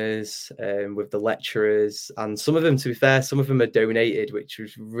practitioners, with the lecturers, and some of them, to be fair, some of them are donated, which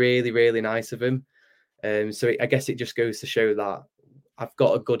was really, really nice of them. So I guess it just goes to show that I've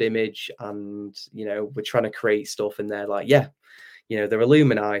got a good image, and we're trying to create stuff, and they're like, yeah, they're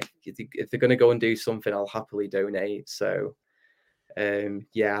alumni. If they're going to go and do something, I'll happily donate. So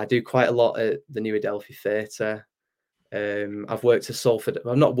yeah, I do quite a lot at the New Adelphi Theatre. I've worked at Salford.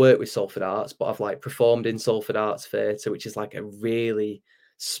 I've not worked with Salford Arts, but I've performed in Salford Arts Theatre, which is like a really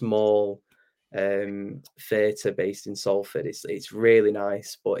small theatre based in Salford. It's really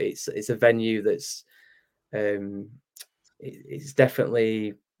nice, but it's a venue that's it's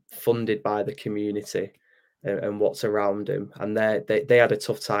definitely funded by the community and what's around them. And they had a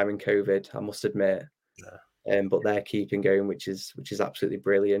tough time in COVID, I must admit. Yeah. But they're keeping going, which is absolutely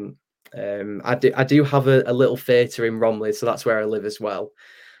brilliant. I do have a little theatre in Romley, so that's where I live as well.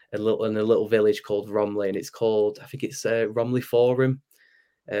 In a little village called Romley, and I think it's Romley Forum.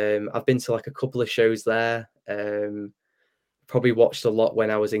 I've been to like a couple of shows there. Probably watched a lot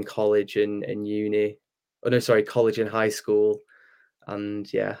when I was in college and uni. Oh no, sorry, college and high school.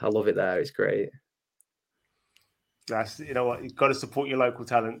 And yeah, I love it there. It's great. That's, what, you've got to support your local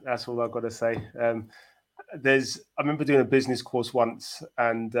talent. That's all I've got to say. I remember doing a business course once,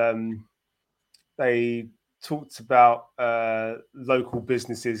 and they talked about local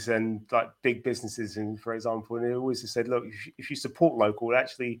businesses and like big businesses, and for example, and they always said, look, if you support local,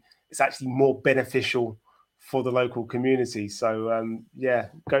 it's actually more beneficial for the local community. So yeah,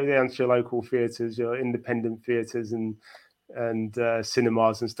 go down to your local theatres, your independent theatres, and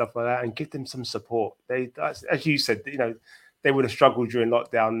cinemas and stuff like that, and give them some support. As you said, they would have struggled during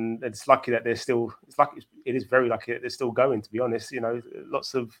lockdown. It's lucky that it is very lucky that they're still going, to be honest.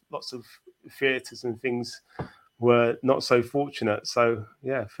 Lots of theatres and things were not so fortunate. So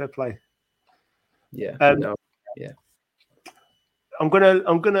yeah, fair play. Yeah. Yeah. I'm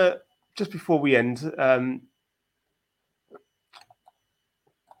gonna just before we end,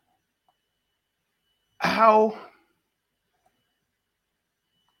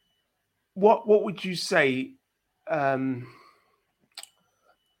 what would you say?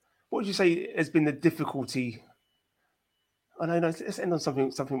 What would you say has been the difficulty? I know. Let's end on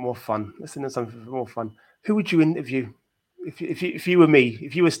something more fun. Who would you interview if you were me?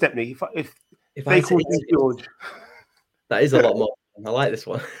 If you were Stepney? If they called you George? That is a lot more fun. I like this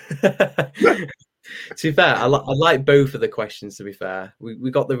one. To be fair, I like both of the questions. To be fair, we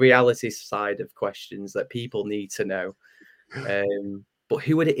got the reality side of questions that people need to know. But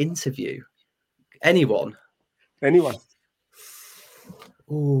who would it interview? Anyone.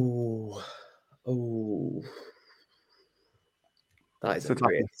 Oh, that is a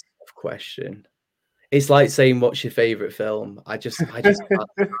really tough question. It's like saying what's your favorite film. I just can't decide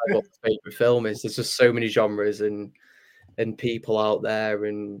what my favorite film is. There's just so many genres and people out there,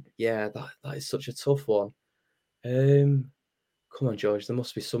 and yeah, that is such a tough one. Come on, George, there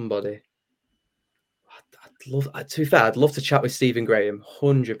must be somebody. To be fair, I'd love to chat with Stephen Graham,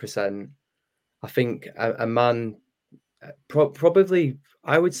 100%. I think a man, probably,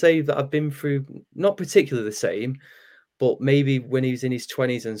 I would say that I've been through not particularly the same, but maybe when he was in his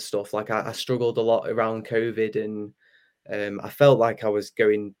 20s and stuff, like I struggled a lot around COVID, and I felt like I was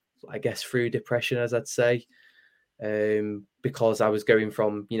going, I guess, through depression, as I'd say, because I was going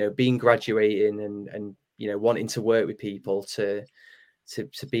from, being graduating and wanting to work with people to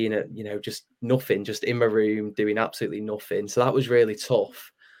being at, just nothing, just in my room doing absolutely nothing. So that was really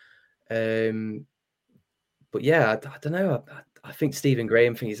tough. But yeah, I don't know. I think Stephen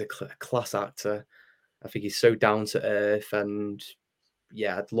Graham, I think he's a class actor. I think he's so down to earth, and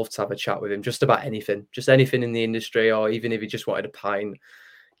yeah, I'd love to have a chat with him just about anything, just anything in the industry, or even if he just wanted a pint.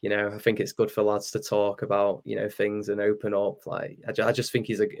 I think it's good for lads to talk about, things and open up. Like, I just think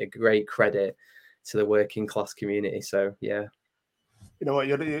he's a great credit to the working class community. So yeah. You know what?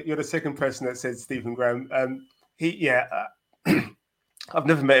 You're the second person that said Stephen Graham. I've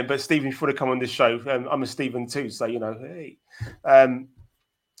never met him, but Stephen should have come on this show. I'm a Stephen too, so hey.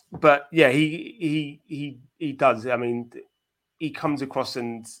 But yeah, he does. I mean, he comes across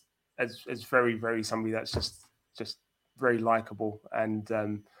and as very, very somebody that's just very likable, and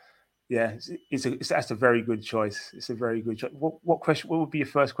yeah, that's a very good choice. It's a very good choice. What question? What would be your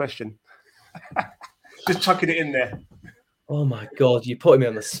first question? Just chucking it in there. Oh my God, you put me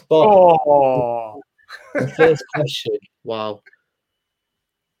on the spot. Oh, the first question. Wow.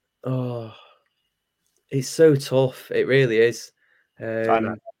 Oh, it's so tough. It really is. I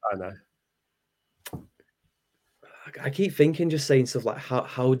know. I keep thinking, just saying stuff like,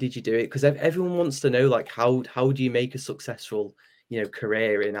 how did you do it? Because everyone wants to know, like, how do you make a successful,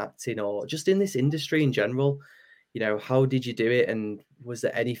 career in acting or just in this industry in general? How did you do it? And was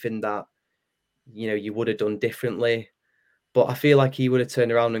there anything that, you would have done differently? But I feel like he would have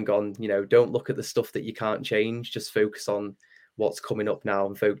turned around and gone, don't look at the stuff that you can't change. Just focus on what's coming up now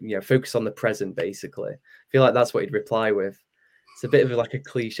and focus on the present, basically. I feel like that's what he'd reply with. It's a bit of like a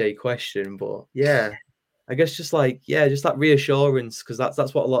cliche question, but yeah, I guess just that reassurance, because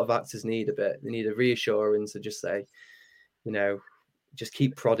that's what a lot of actors need a bit. They need a reassurance to just say, just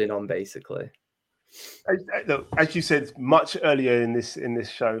keep prodding on, basically. Look, as you said much earlier in this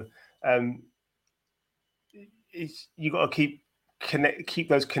show, you got to keep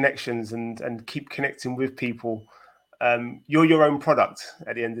those connections and keep connecting with people. You're your own product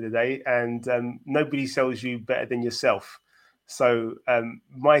at the end of the day, and nobody sells you better than yourself. So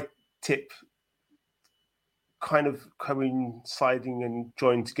my tip, kind of coinciding and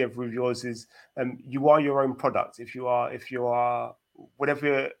joined together with yours, is you are your own product. If you are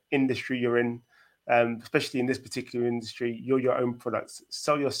whatever industry you're in, especially in this particular industry, you're your own product.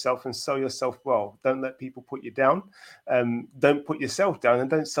 Sell yourself and sell yourself well. Don't let people put you down. Don't put yourself down, and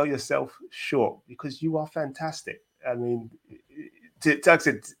don't sell yourself short, because you are fantastic. I mean, to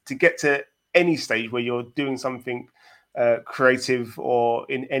get to any stage where you're doing something creative, or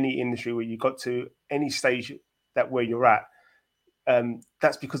in any industry where you got to any stage where you're at,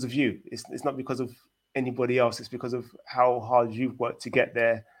 that's because of you. It's not because of anybody else. It's because of how hard you've worked to get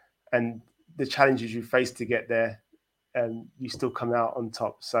there, and the challenges you faced to get there. You still come out on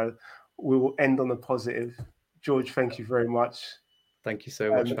top. So we will end on a positive. George, thank you very much. Thank you so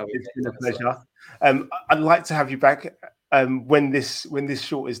much for having me. It's been a pleasure. I'd like to have you back when this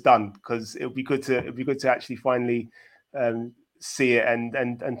short is done, because it'll be good to actually finally see it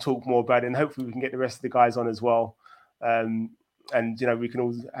and talk more about it, and hopefully we can get the rest of the guys on as well. And we can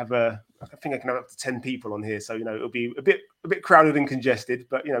all have I think I can have up to 10 people on here, so it'll be a bit crowded and congested,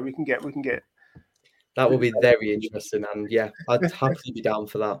 but we can get that will be very interesting, and yeah, I'd happily be down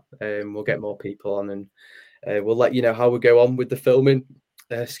for that. We'll get more people on, and we'll let you know how we go on with the filming.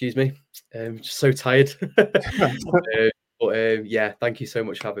 Excuse me, just so tired. But yeah, thank you so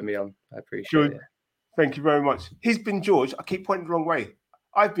much for having me on. I appreciate it. Thank you very much. He's been George. I keep pointing the wrong way.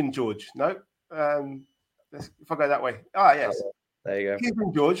 I've been George. No, if I go that way. Yes. There you go. He's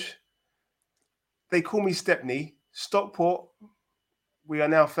been George. They call me Stepney. Stockport. We are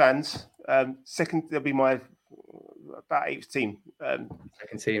now fans. Second, there'll be my about 8th team.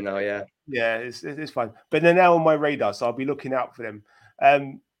 Second team now, yeah. Yeah, it's fine. But they're now on my radar, so I'll be looking out for them.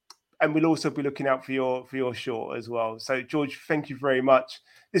 And we'll also be looking out for your short as well. So, George, thank you very much.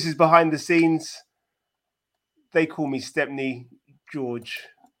 This is Behind the Scenes. They call me Stepney. George,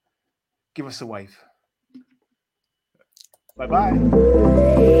 give us a wave.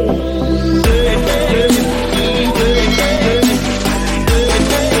 Bye-bye.